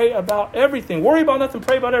says pray about everything. Worry about nothing,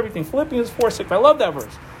 pray about everything. Philippians 4:6. I love that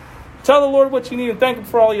verse. Tell the Lord what you need and thank him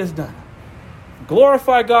for all he has done.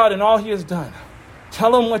 Glorify God in all he has done.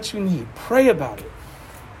 Tell him what you need. Pray about it.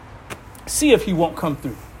 See if he won't come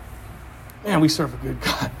through. Man, we serve a good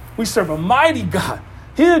God. We serve a mighty God.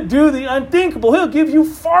 He'll do the unthinkable. He'll give you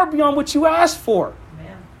far beyond what you asked for.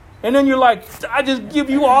 Amen. And then you're like, I just give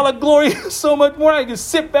you all the glory so much more. I can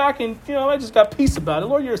sit back and, I just got peace about it.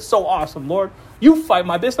 Lord, you're so awesome, Lord. You fight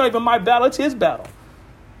my battle. It's not even my battle. It's his battle.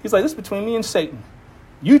 He's like, this is between me and Satan.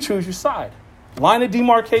 You choose your side. Line of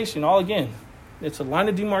demarcation. It's a line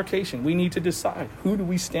of demarcation. We need to decide. Who do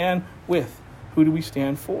we stand with? Who do we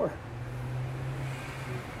stand for?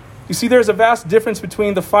 You see, there's a vast difference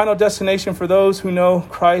between the final destination for those who know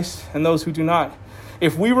Christ and those who do not.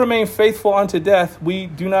 If we remain faithful unto death, we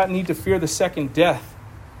do not need to fear the second death.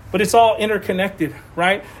 But it's all interconnected,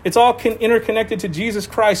 right? It's all interconnected to Jesus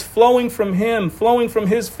Christ, flowing from him, flowing from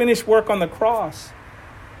his finished work on the cross.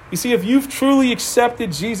 You see, if you've truly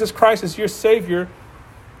accepted Jesus Christ as your Savior,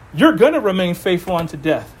 you're going to remain faithful unto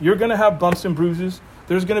death. You're going to have bumps and bruises.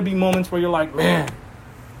 There's going to be moments where you're like, man,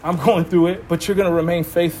 I'm going through it. But you're going to remain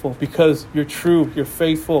faithful because you're true. You're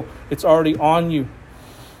faithful. It's already on you.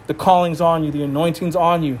 The calling's on you. The anointing's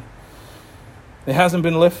on you. It hasn't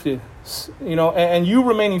been lifted. And you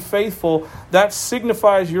remaining faithful, that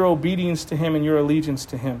signifies your obedience to him and your allegiance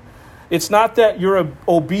to him. It's not that your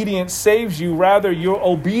obedience saves you. Rather, your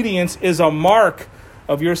obedience is a mark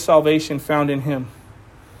of your salvation found in him.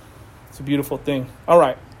 It's a beautiful thing. All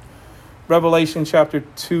right. Revelation chapter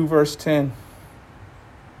 2, verse 10.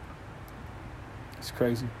 It's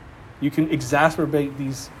crazy. You can exacerbate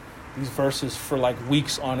these verses for like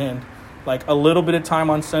weeks on end. Like a little bit of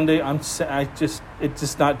time on Sunday,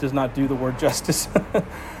 does not do the word justice.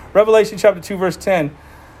 Revelation chapter 2, verse 10.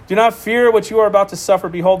 Do not fear what you are about to suffer.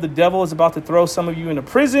 Behold, the devil is about to throw some of you into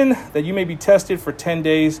prison, that you may be tested for 10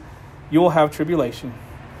 days. You will have tribulation.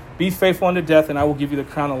 Be faithful unto death, and I will give you the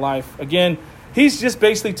crown of life. Again, he's just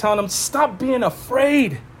basically telling them, stop being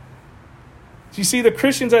afraid. You see, the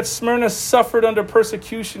Christians at Smyrna suffered under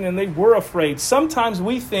persecution, and they were afraid. Sometimes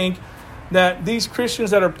we think that these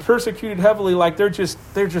Christians that are persecuted heavily, like they're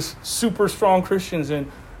just super strong Christians, and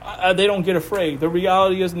they don't get afraid. The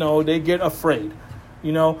reality is, no, they get afraid.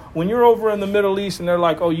 When you're over in the Middle East and they're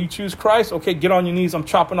like, oh, you choose Christ? Okay, get on your knees. I'm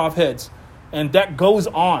chopping off heads. And that goes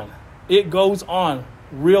on. It goes on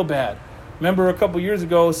real bad. Remember a couple years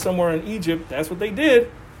ago, somewhere in Egypt, that's what they did.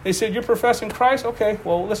 They said, you're professing Christ? Okay,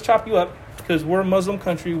 well, let's chop you up because we're a Muslim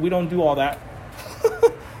country. We don't do all that.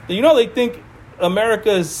 They think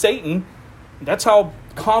America is Satan. That's how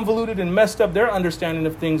convoluted and messed up their understanding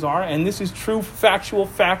of things are. And this is true factual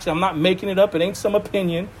facts. I'm not making it up. It ain't some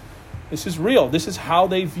opinion. This is real. This is how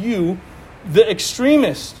they view the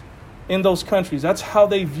extremists in those countries. That's how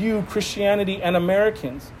they view Christianity and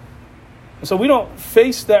Americans. And so we don't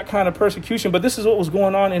face that kind of persecution, but this is what was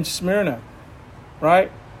going on in Smyrna,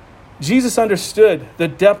 right? Jesus understood the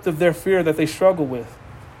depth of their fear that they struggle with.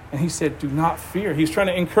 And he said, do not fear. He's trying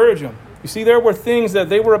to encourage them. You see, there were things that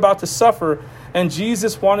they were about to suffer, and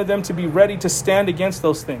Jesus wanted them to be ready to stand against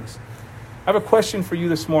those things. I have a question for you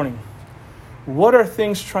this morning. What are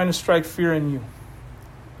things trying to strike fear in you?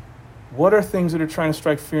 What are things that are trying to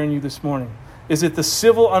strike fear in you this morning? Is it the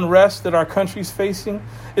civil unrest that our country's facing?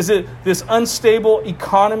 Is it this unstable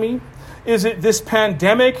economy? Is it this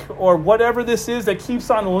pandemic or whatever this is that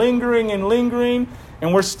keeps on lingering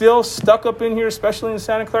and we're still stuck up in here, especially in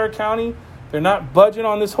Santa Clara County? They're not budging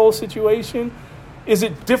on this whole situation. Is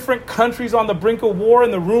it different countries on the brink of war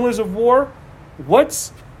and the rumors of war?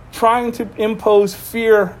 What's trying to impose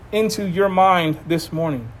fear into your mind this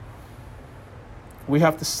morning? We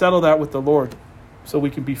have to settle that with the Lord so we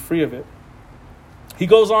can be free of it. He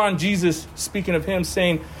goes on, Jesus, speaking of him,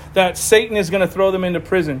 saying that Satan is going to throw them into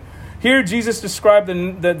prison. Here, Jesus described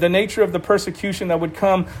the nature of the persecution that would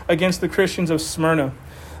come against the Christians of Smyrna.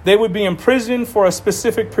 They would be imprisoned for a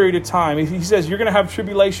specific period of time. He says, you're going to have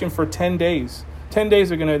tribulation for 10 days. 10 days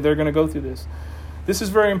they're going to go through this. This is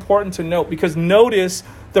very important to note because notice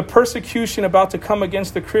the persecution about to come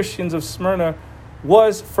against the Christians of Smyrna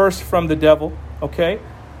was first from the devil, okay?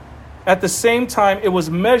 At the same time, it was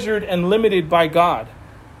measured and limited by God.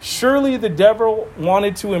 Surely the devil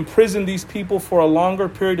wanted to imprison these people for a longer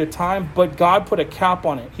period of time, but God put a cap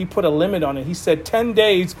on it. He put a limit on it. He said 10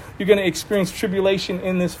 days, you're going to experience tribulation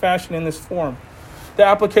in this fashion, in this form. The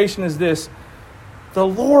application is this. The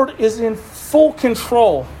Lord is in full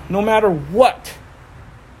control no matter what,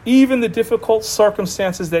 even the difficult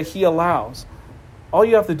circumstances that he allows. All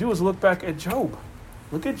you have to do is look back at Job.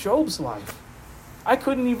 Look at Job's life. I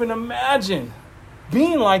couldn't even imagine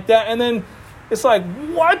being like that. And then it's like,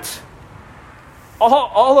 what?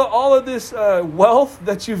 All of this wealth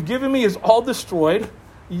that you've given me is all destroyed.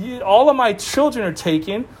 All of my children are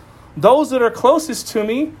taken. Those that are closest to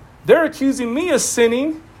me, they're accusing me of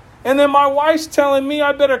sinning. And then my wife's telling me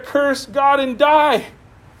I better curse God and die.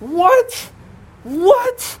 What?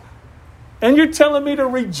 And you're telling me to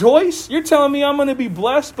rejoice? You're telling me I'm going to be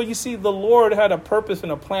blessed? But you see, the Lord had a purpose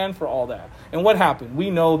and a plan for all that. And what happened? We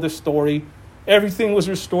know the story. Everything was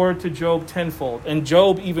restored to Job tenfold. And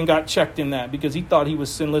Job even got checked in that because he thought he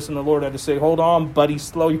was sinless. And the Lord had to say, hold on, buddy,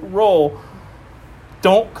 slow your roll.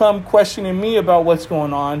 Don't come questioning me about what's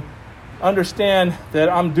going on. Understand that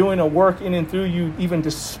I'm doing a work in and through you, even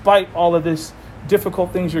despite all of this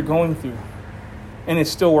difficult things you're going through, and it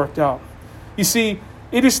still worked out. You see,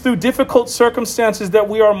 it is through difficult circumstances that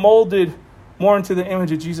we are molded more into the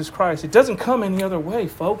image of Jesus Christ. It doesn't come any other way,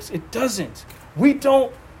 folks. It doesn't. We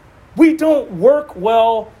don't work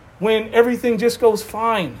well when everything just goes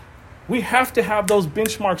fine. We have to have those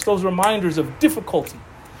benchmarks, those reminders of difficulty,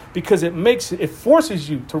 because it forces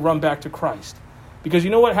you to run back to Christ. Because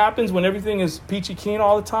you know what happens when everything is peachy keen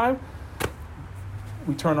all the time?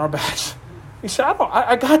 We turn our backs. We say,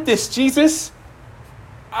 I got this, Jesus.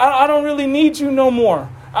 I don't really need you no more.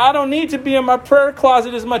 I don't need to be in my prayer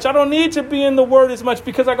closet as much. I don't need to be in the Word as much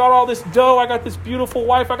because I got all this dough. I got this beautiful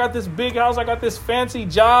wife. I got this big house. I got this fancy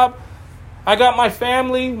job. I got my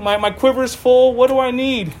family. My quiver's full. What do I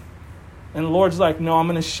need? And the Lord's like, no, I'm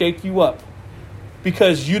going to shake you up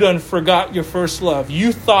because you done forgot your first love.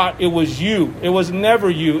 You thought it was you. It was never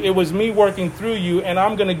you. It was me working through you, and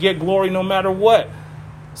I'm going to get glory no matter what.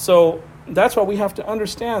 So that's why we have to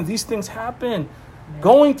understand these things happen.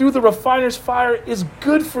 Going through the refiner's fire is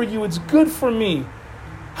good for you. It's good for me.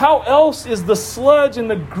 How else is the sludge and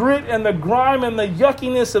the grit and the grime and the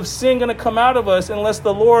yuckiness of sin going to come out of us unless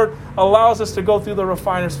the Lord allows us to go through the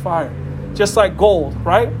refiner's fire? Just like gold,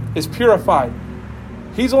 right? Is purified.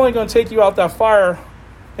 He's only going to take you out that fire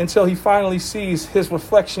until he finally sees his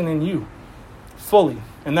reflection in you fully.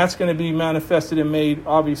 And that's going to be manifested and made,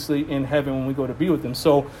 obviously, in heaven when we go to be with him.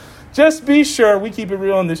 So just be sure we keep it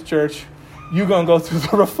real in this church. You're going to go through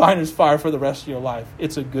the refiner's fire for the rest of your life.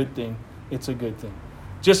 It's a good thing. It's a good thing.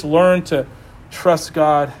 Just learn to trust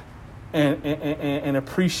God and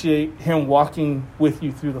appreciate him walking with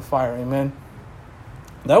you through the fire. Amen.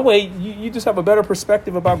 That way, you just have a better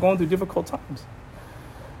perspective about going through difficult times.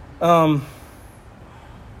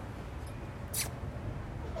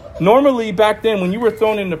 Normally, back then, when you were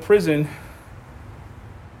thrown into prison,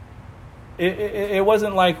 it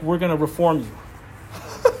wasn't like we're going to reform you.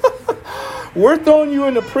 We're throwing you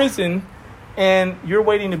into prison and you're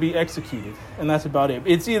waiting to be executed. And that's about it.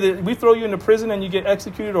 It's either we throw you into prison and you get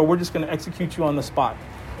executed, or we're just going to execute you on the spot.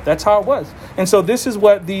 That's how it was. And so this is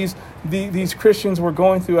what these Christians were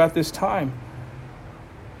going through at this time.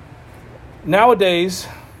 Nowadays,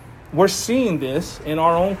 we're seeing this in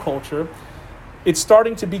our own culture. It's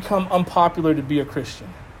starting to become unpopular to be a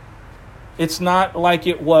Christian. It's not like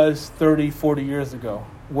it was 30, 40 years ago,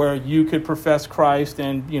 where you could profess Christ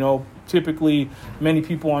and, typically many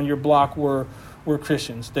people on your block were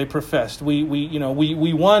Christians. They professed. We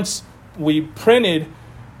printed,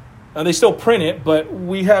 they still print it, but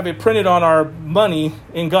we have it printed on our money,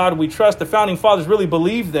 In God We Trust. The founding fathers really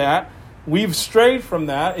believed that. We've strayed from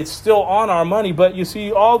that. It's still on our money, but you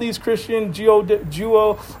see all these Christian, Jewish,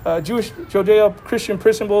 Judeo-Christian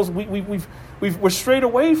principles we're strayed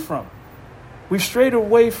away from. We've strayed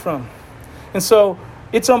away from. And so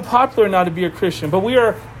it's unpopular now to be a Christian, but we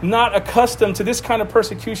are not accustomed to this kind of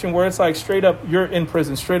persecution where it's like straight up, you're in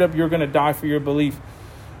prison, straight up, you're going to die for your belief.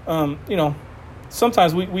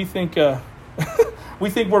 Sometimes we think we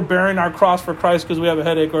think we're bearing our cross for Christ because we have a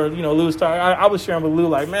headache, or, Lou's I was sharing with Lou,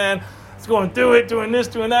 like, man, it's going through it, doing this,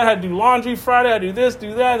 doing that. I had to do laundry Friday. I had to do this,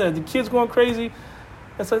 do that. The kids going crazy.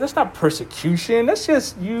 It's like, that's not persecution. That's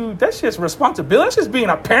just you. That's just responsibility. That's just being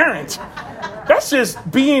a parent. That's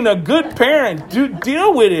just being a good parent.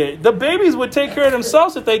 Deal with it. The babies would take care of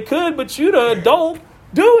themselves if they could, but you, the adult,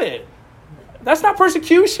 do it. That's not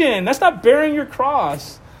persecution. That's not bearing your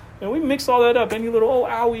cross. And we mix all that up. Any little,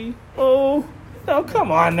 owie,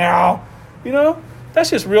 come on now.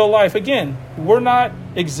 That's just real life. Again, we're not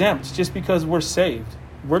exempt just because we're saved.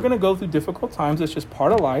 We're going to go through difficult times. It's just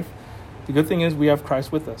part of life. The good thing is we have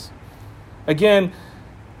Christ with us. Again,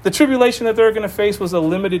 the tribulation that they're going to face was a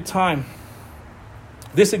limited time.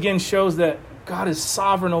 This again shows that God is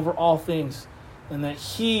sovereign over all things and that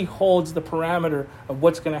he holds the parameter of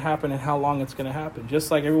what's going to happen and how long it's going to happen.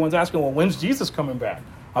 Just like everyone's asking, well, when's Jesus coming back?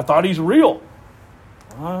 I thought he's real.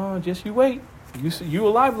 Just you wait. You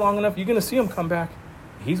alive long enough, you're going to see him come back.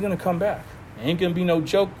 He's going to come back. It ain't going to be no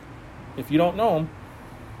joke if you don't know him.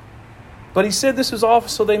 But he said this is all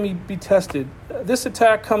so they may be tested. This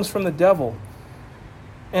attack comes from the devil.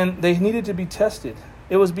 And they needed to be tested.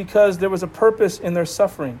 It was because there was a purpose in their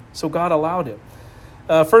suffering. So God allowed it.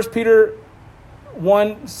 1 Peter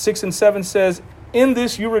 1, 6 and 7 says, in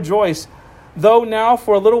this you rejoice, though now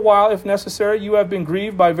for a little while, if necessary, you have been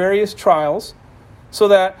grieved by various trials, so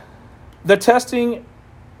that the testing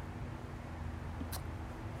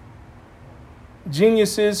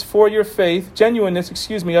genuineness of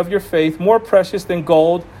your faith, more precious than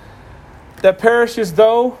gold, that perishes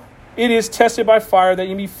though it is tested by fire, that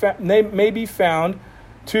you may be found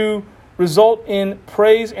to result in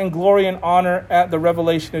praise and glory and honor at the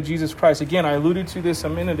revelation of Jesus Christ. Again, I alluded to this a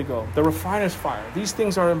minute ago. The refiner's fire. These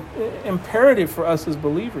things are imperative for us as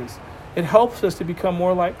believers. It helps us to become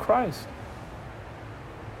more like Christ.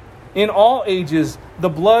 In all ages, the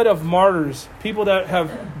blood of martyrs, people that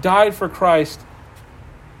have died for Christ,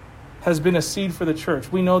 has been a seed for the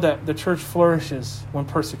church. We know that the church flourishes when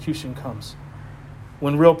persecution comes,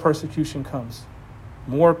 when real persecution comes.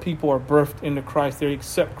 More people are birthed into Christ. They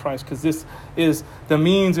accept Christ because this is the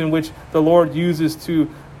means in which the Lord uses to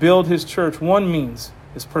build his church. One means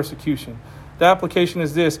is persecution. The application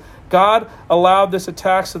is this: God allowed this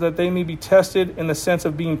attack so that they may be tested in the sense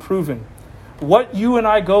of being proven. What you and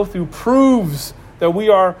I go through proves that we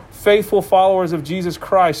are faithful followers of Jesus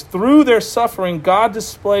Christ. Through their suffering, God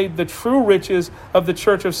displayed the true riches of the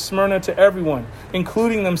church of Smyrna to everyone,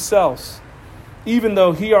 including themselves, even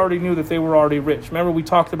though he already knew that they were already rich. Remember, we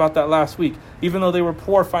talked about that last week. Even though they were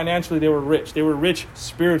poor financially, they were rich. They were rich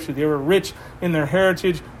spiritually. They were rich in their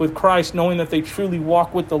heritage with Christ, knowing that they truly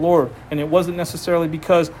walk with the Lord. And it wasn't necessarily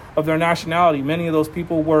because of their nationality. Many of those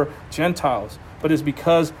people were Gentiles, but it's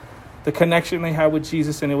because the connection they had with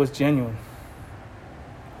Jesus, and it was genuine.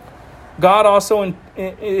 God also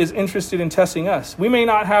is interested in testing us. We may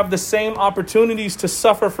not have the same opportunities to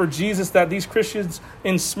suffer for Jesus that these Christians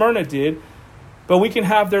in Smyrna did, but we can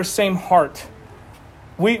have their same heart.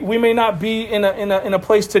 We may not be in a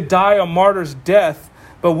place to die a martyr's death,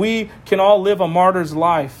 but we can all live a martyr's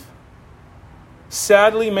life.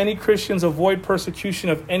 Sadly, many Christians avoid persecution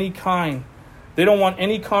of any kind. They don't want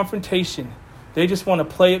any confrontation. They just want to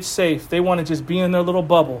play it safe. They want to just be in their little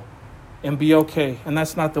bubble and be okay. And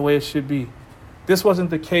that's not the way it should be. This wasn't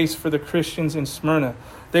the case for the Christians in Smyrna.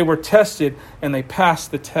 They were tested and they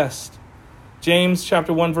passed the test. James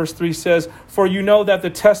chapter 1 verse 3 says, "For you know that the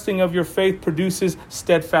testing of your faith produces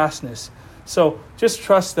steadfastness." So just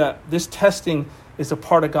trust that this testing is a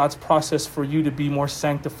part of God's process for you to be more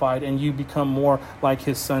sanctified and you become more like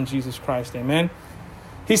his son, Jesus Christ. Amen.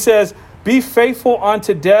 He says, "Be faithful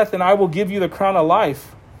unto death, and I will give you the crown of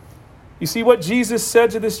life." You see, what Jesus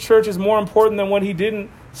said to this church is more important than what he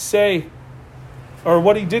didn't say, or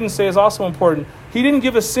what he didn't say is also important. He didn't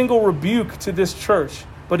give a single rebuke to this church,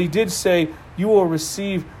 but he did say, you will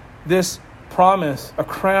receive this promise, a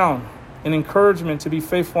crown, an encouragement to be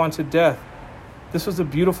faithful unto death. This was a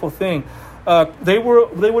beautiful thing. They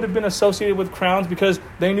would have been associated with crowns because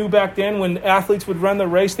they knew back then when athletes would run the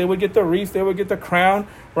race, they would get the wreath, they would get the crown,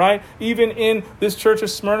 right? Even in this church of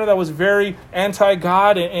Smyrna that was very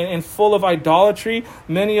anti-God and full of idolatry,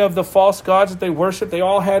 many of the false gods that they worshiped, they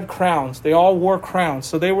all had crowns. They all wore crowns.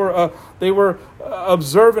 So they were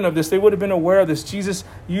observant of this. They would have been aware of this. Jesus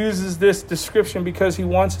uses this description because he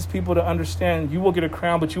wants his people to understand, you will get a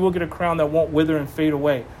crown, but you will get a crown that won't wither and fade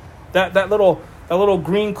away. That little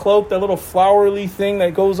green cloak, that little flowery thing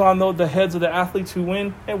that goes on the heads of the athletes who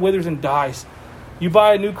win, it withers and dies. You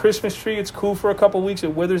buy a new Christmas tree, it's cool for a couple weeks,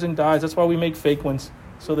 it withers and dies. That's why we make fake ones,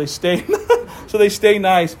 so they stay so they stay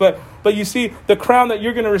nice. But you see, the crown that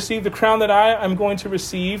you're going to receive, the crown that I am going to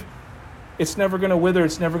receive, it's never going to wither,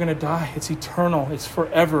 it's never going to die. It's eternal, it's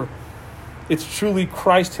forever. It's truly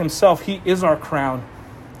Christ himself. He is our crown.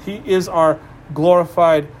 He is our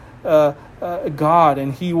glorified God,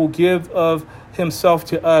 and he will give of himself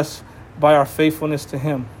to us by our faithfulness to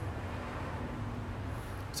him.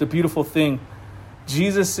 It's a beautiful thing.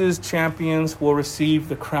 Jesus's champions will receive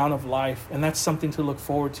the crown of life, and that's something to look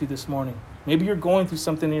forward to this morning. Maybe you're going through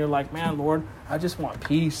something and you're like, man, Lord, I just want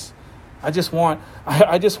peace. I just want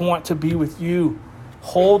to be with you.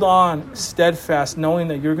 Hold on steadfast, knowing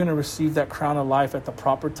that you're going to receive that crown of life at the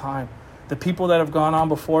proper time. The people that have gone on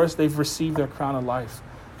before us, they've received their crown of life.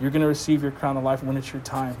 You're going to receive your crown of life when it's your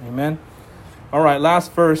time. Amen. All right,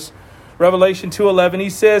 last verse, Revelation 2:11. He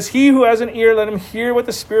says, "He who has an ear, let him hear what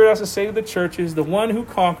the Spirit has to say to the churches. The one who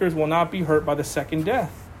conquers will not be hurt by the second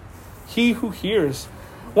death." He who hears.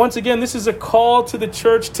 Once again, this is a call to the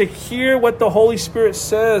church to hear what the Holy Spirit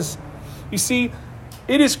says. You see,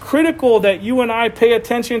 it is critical that you and I pay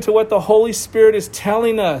attention to what the Holy Spirit is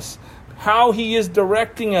telling us, how he is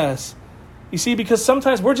directing us. You see, because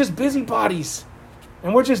sometimes we're just busybodies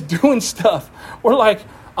and we're just doing stuff. We're like,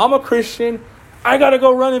 I'm a Christian. I got to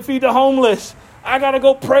go run and feed the homeless. I got to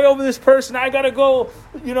go pray over this person. I got to go,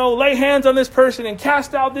 lay hands on this person and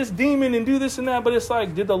cast out this demon and do this and that. But it's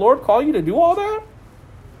like, did the Lord call you to do all that?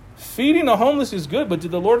 Feeding the homeless is good, but did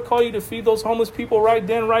the Lord call you to feed those homeless people right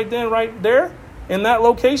there in that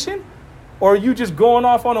location? Or are you just going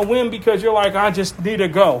off on a whim because you're like, I just need to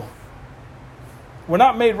go? We're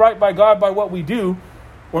not made right by God by what we do.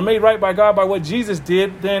 We're made right by God by what Jesus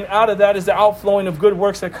did. Then out of that is the outflowing of good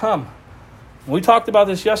works that come. We talked about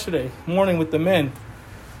this yesterday morning with the men.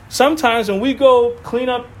 Sometimes when we go clean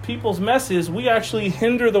up people's messes, we actually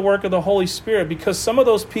hinder the work of the Holy Spirit because some of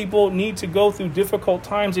those people need to go through difficult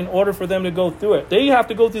times in order for them to go through it. They have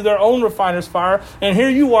to go through their own refiner's fire, and here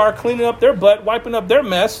you are cleaning up their butt, wiping up their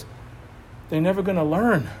mess. They're never going to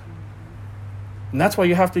learn. And that's why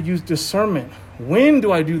you have to use discernment. When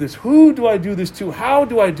do I do this? Who do I do this to? How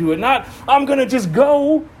do I do it? Not, I'm going to just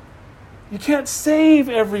go. You can't save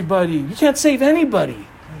everybody. You can't save anybody.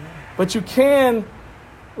 But you can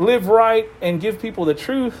live right and give people the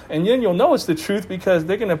truth. And then you'll know it's the truth because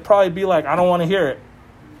they're going to probably be like, I don't want to hear it.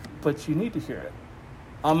 But you need to hear it.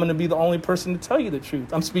 I'm going to be the only person to tell you the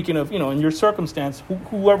truth. I'm speaking of, in your circumstance,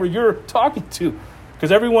 whoever you're talking to.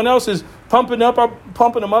 Because everyone else is pumping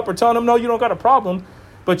them up or telling them, no, you don't got a problem.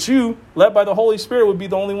 But you, led by the Holy Spirit, would be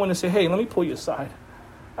the only one to say, hey, let me pull you aside.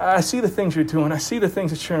 I see the things you're doing. I see the things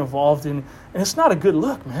that you're involved in. And it's not a good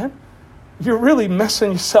look, man. You're really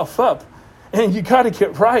messing yourself up. And you got to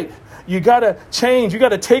get right. You got to change. You got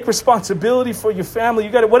to take responsibility for your family. You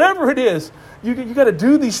got to, whatever it is, you got to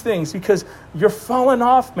do these things because you're falling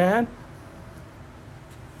off, man.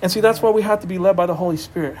 And see, that's why we have to be led by the Holy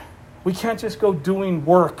Spirit. We can't just go doing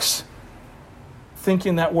works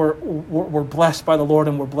thinking that we're blessed by the Lord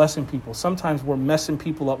and we're blessing people. Sometimes we're messing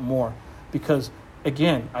people up more because,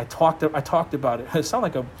 again, I talked about it. It's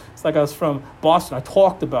like I was from Boston. I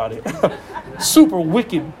talked about it. Super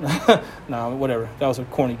wicked. No, whatever. That was a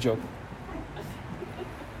corny joke.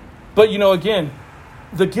 But, again,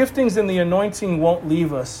 the giftings and the anointing won't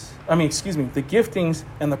leave us. The giftings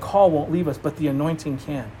and the call won't leave us, but the anointing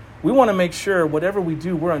can. We want to make sure whatever we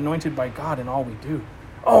do, we're anointed by God in all we do.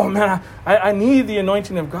 Oh, man, I need the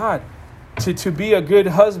anointing of God to be a good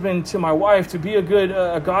husband to my wife, to be a good,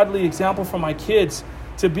 godly example for my kids,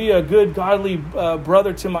 to be a good, godly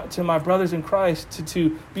brother to my brothers in Christ,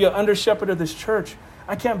 to be an under-shepherd of this church.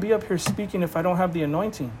 I can't be up here speaking if I don't have the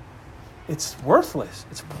anointing. It's worthless.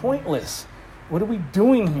 It's pointless. What are we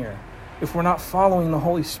doing here if we're not following the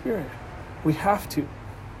Holy Spirit? We have to.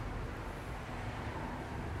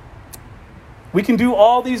 We can do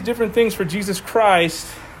all these different things for Jesus Christ,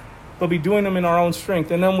 but be doing them in our own strength.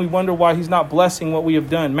 And then we wonder why he's not blessing what we have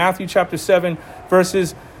done. Matthew chapter 7,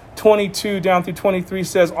 verses 22 down through 23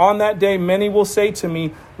 says, on that day, many will say to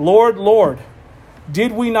me, Lord, Lord,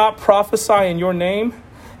 did we not prophesy in your name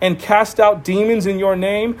and cast out demons in your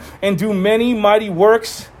name and do many mighty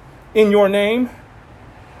works in your name?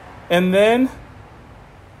 And then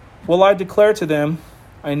will I declare to them,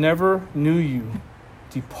 I never knew you.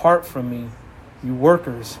 Depart from me, you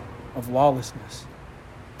workers of lawlessness.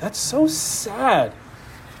 That's so sad.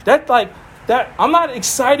 I'm not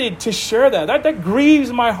excited to share that. That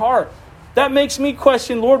grieves my heart. That makes me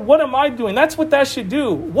question, Lord, what am I doing? That's what that should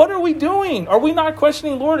do. What are we doing? Are we not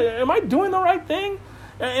questioning, Lord, am I doing the right thing?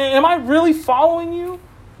 Am I really following you?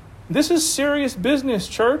 This is serious business,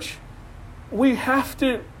 church. We have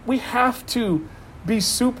to be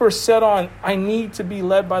super set on, I need to be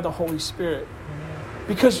led by the Holy Spirit.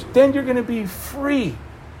 Because then you're going to be free.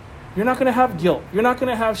 You're not going to have guilt. You're not going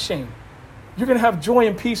to have shame. You're going to have joy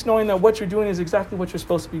and peace knowing that what you're doing is exactly what you're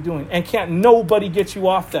supposed to be doing. And can't nobody get you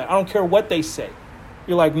off that. I don't care what they say.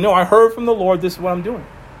 You're like, no, I heard from the Lord. This is what I'm doing.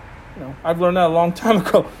 I've learned that a long time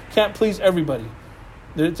ago. Can't please everybody.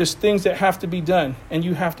 There's things that have to be done. And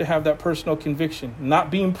you have to have that personal conviction. Not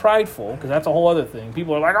being prideful, because that's a whole other thing.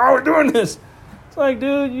 People are like, oh, we're doing this. It's like,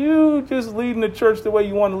 dude, you just leading the church the way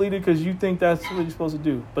you want to lead it because you think that's what you're supposed to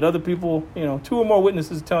do. But other people, 2 or more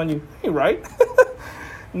witnesses telling you, hey, right?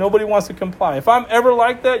 Nobody wants to comply. If I'm ever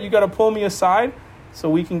like that, you got to pull me aside so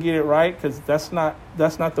we can get it right because that's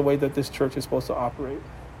not the way that this church is supposed to operate.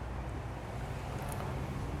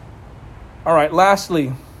 All right,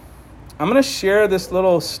 lastly, I'm going to share this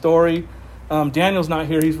little story. Daniel's not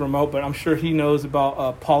here. He's remote, but I'm sure he knows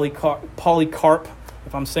about Polycarp.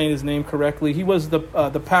 If I'm saying his name correctly. He was the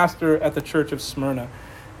pastor at the church of Smyrna.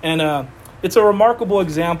 And it's a remarkable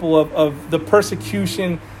example of the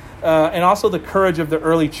persecution and also the courage of the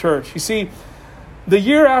early church. You see, the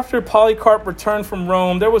year after Polycarp returned from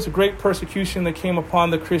Rome, there was a great persecution that came upon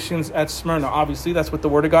the Christians at Smyrna. Obviously, that's what the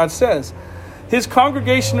Word of God says. His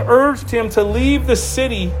congregation urged him to leave the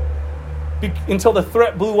city until the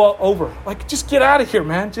threat blew over. Like, just get out of here,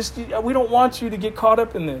 man. We don't want you to get caught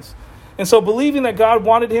up in this. And so believing that God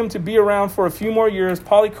wanted him to be around for a few more years,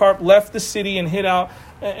 Polycarp left the city and hid out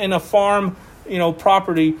in a farm,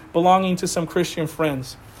 property belonging to some Christian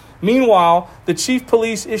friends. Meanwhile, the chief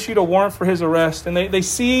police issued a warrant for his arrest, and they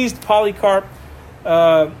seized Polycarp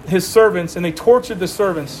his servants, and they tortured the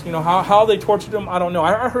servants. You know, how they tortured them, I don't know.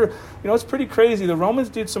 I heard, it's pretty crazy. The Romans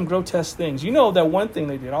did some grotesque things. You know that one thing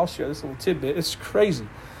they did. I'll share this little tidbit. It's crazy.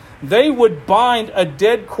 They would bind a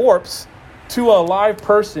dead corpse to a live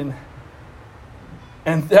person,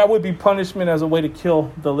 and that would be punishment as a way to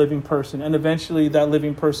kill the living person. And eventually that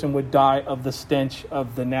living person would die of the stench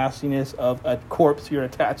of the nastiness of a corpse you're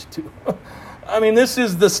attached to. I mean, this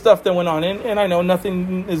is the stuff that went on. And I know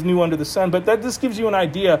nothing is new under the sun, but that just gives you an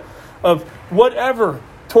idea of whatever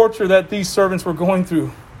torture that these servants were going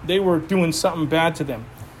through. They were doing something bad to them.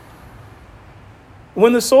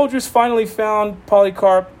 When the soldiers finally found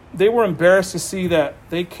Polycarp, they were embarrassed to see that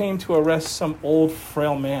they came to arrest some old,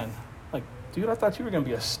 frail man. Like, dude, I thought you were going to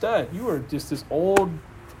be a stud. You were just this old,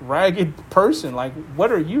 ragged person. Like,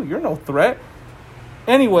 what are you? You're no threat.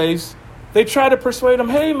 Anyways, they tried to persuade him,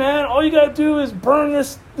 hey, man, all you got to do is burn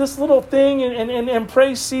this little thing and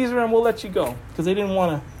praise Caesar, and we'll let you go. Because they didn't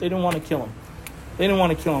want to kill him. They didn't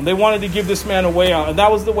want to kill him. They wanted to give this man a way out, and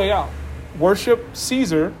that was the way out. Worship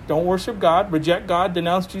Caesar. Don't worship God. Reject God.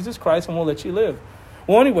 Denounce Jesus Christ, and we'll let you live.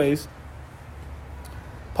 Well, anyways,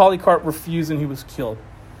 Polycarp refused and he was killed.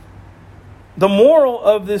 The moral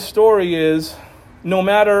of this story is, no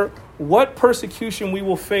matter what persecution we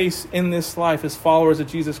will face in this life as followers of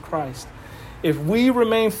Jesus Christ, if we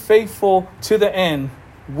remain faithful to the end,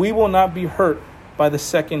 we will not be hurt by the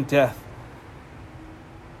second death.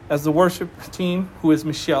 As the worship team, who is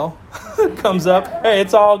Michelle, comes up, hey,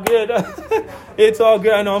 it's all good. It's all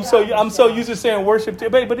good. I know I'm so used to saying worship team,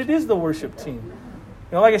 but it is the worship team.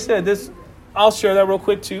 Like I said, I'll share that real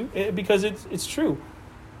quick too, because it's true.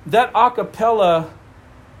 That a cappella,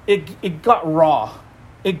 it got raw.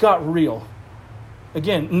 It got real.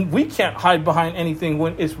 Again, we can't hide behind anything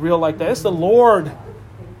when it's real like that. It's the Lord.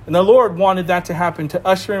 And the Lord wanted that to happen, to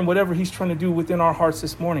usher in whatever he's trying to do within our hearts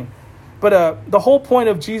this morning. But the whole point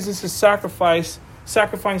of Jesus'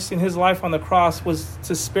 sacrificing his life on the cross, was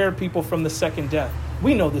to spare people from the second death.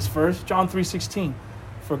 We know this verse, John 3:16.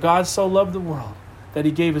 For God so loved the world that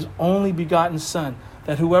he gave his only begotten Son,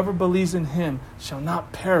 that whoever believes in him shall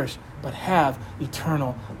not perish, but have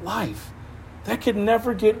eternal life. That could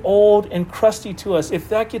never get old and crusty to us. If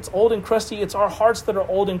that gets old and crusty, it's our hearts that are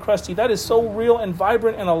old and crusty. That is so real and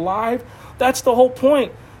vibrant and alive. That's the whole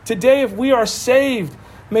point. Today, if we are saved,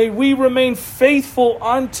 may we remain faithful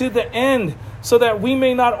unto the end, so that we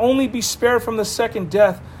may not only be spared from the second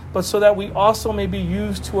death, but so that we also may be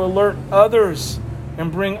used to alert others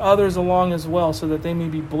and bring others along as well, so that they may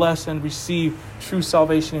be blessed and receive true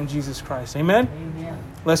salvation in Jesus Christ. Amen? Amen.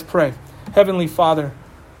 Let's pray. Heavenly Father,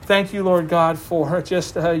 thank you, Lord God, for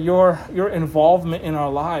just your involvement in our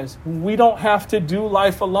lives. We don't have to do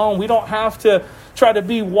life alone. We don't have to try to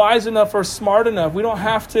be wise enough or smart enough. We don't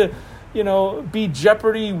have to, be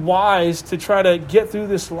Jeopardy wise to try to get through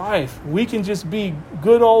this life. We can just be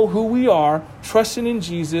good old who we are, trusting in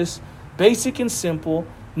Jesus, basic and simple,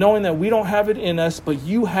 knowing that we don't have it in us, but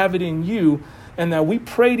you have it in you, and that we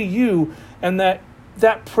pray to you, and that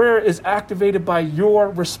prayer is activated by your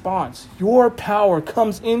response. Your power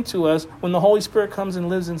comes into us when the Holy Spirit comes and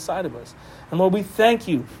lives inside of us. And Lord, we thank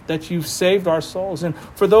you that you've saved our souls. And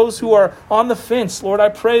for those who are on the fence, Lord, I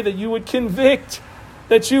pray that you would convict,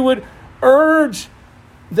 that you would urge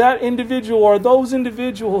that individual or those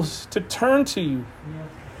individuals to turn to you,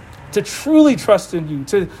 to truly trust in you,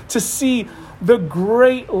 to see the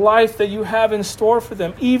great life that you have in store for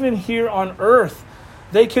them, even here on earth.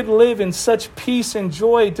 They could live in such peace and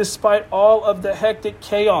joy despite all of the hectic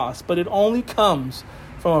chaos, but it only comes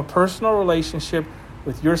from a personal relationship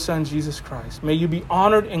with your Son, Jesus Christ. May you be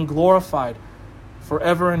honored and glorified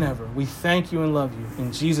forever and ever. We thank you and love you.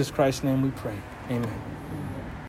 In Jesus Christ's name we pray. Amen.